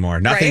 minutes anymore.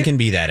 Nothing can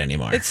be that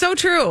anymore. It's so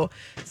true.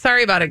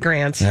 Sorry about it,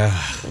 Grant.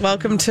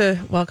 Welcome to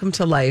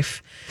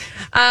life.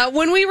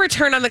 When we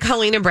return on the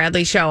Colleen and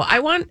Bradley show, I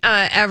want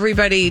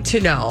everybody to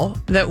know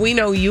that we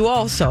know you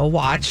also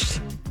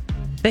watched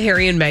the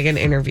Harry and Meghan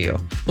interview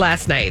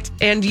last night.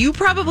 And you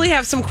probably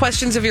have some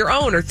questions of your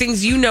own or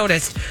things you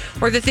noticed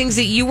or the things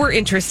that you were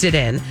interested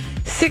in.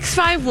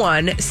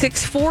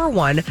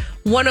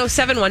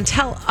 651-641-1071.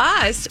 Tell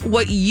us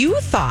what you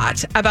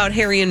thought about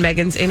Harry and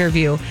Meghan's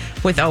interview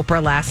with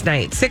Oprah last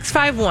night.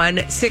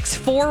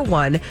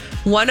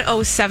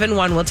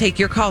 651-641-1071. We'll take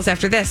your calls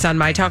after this on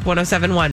My Talk 1071.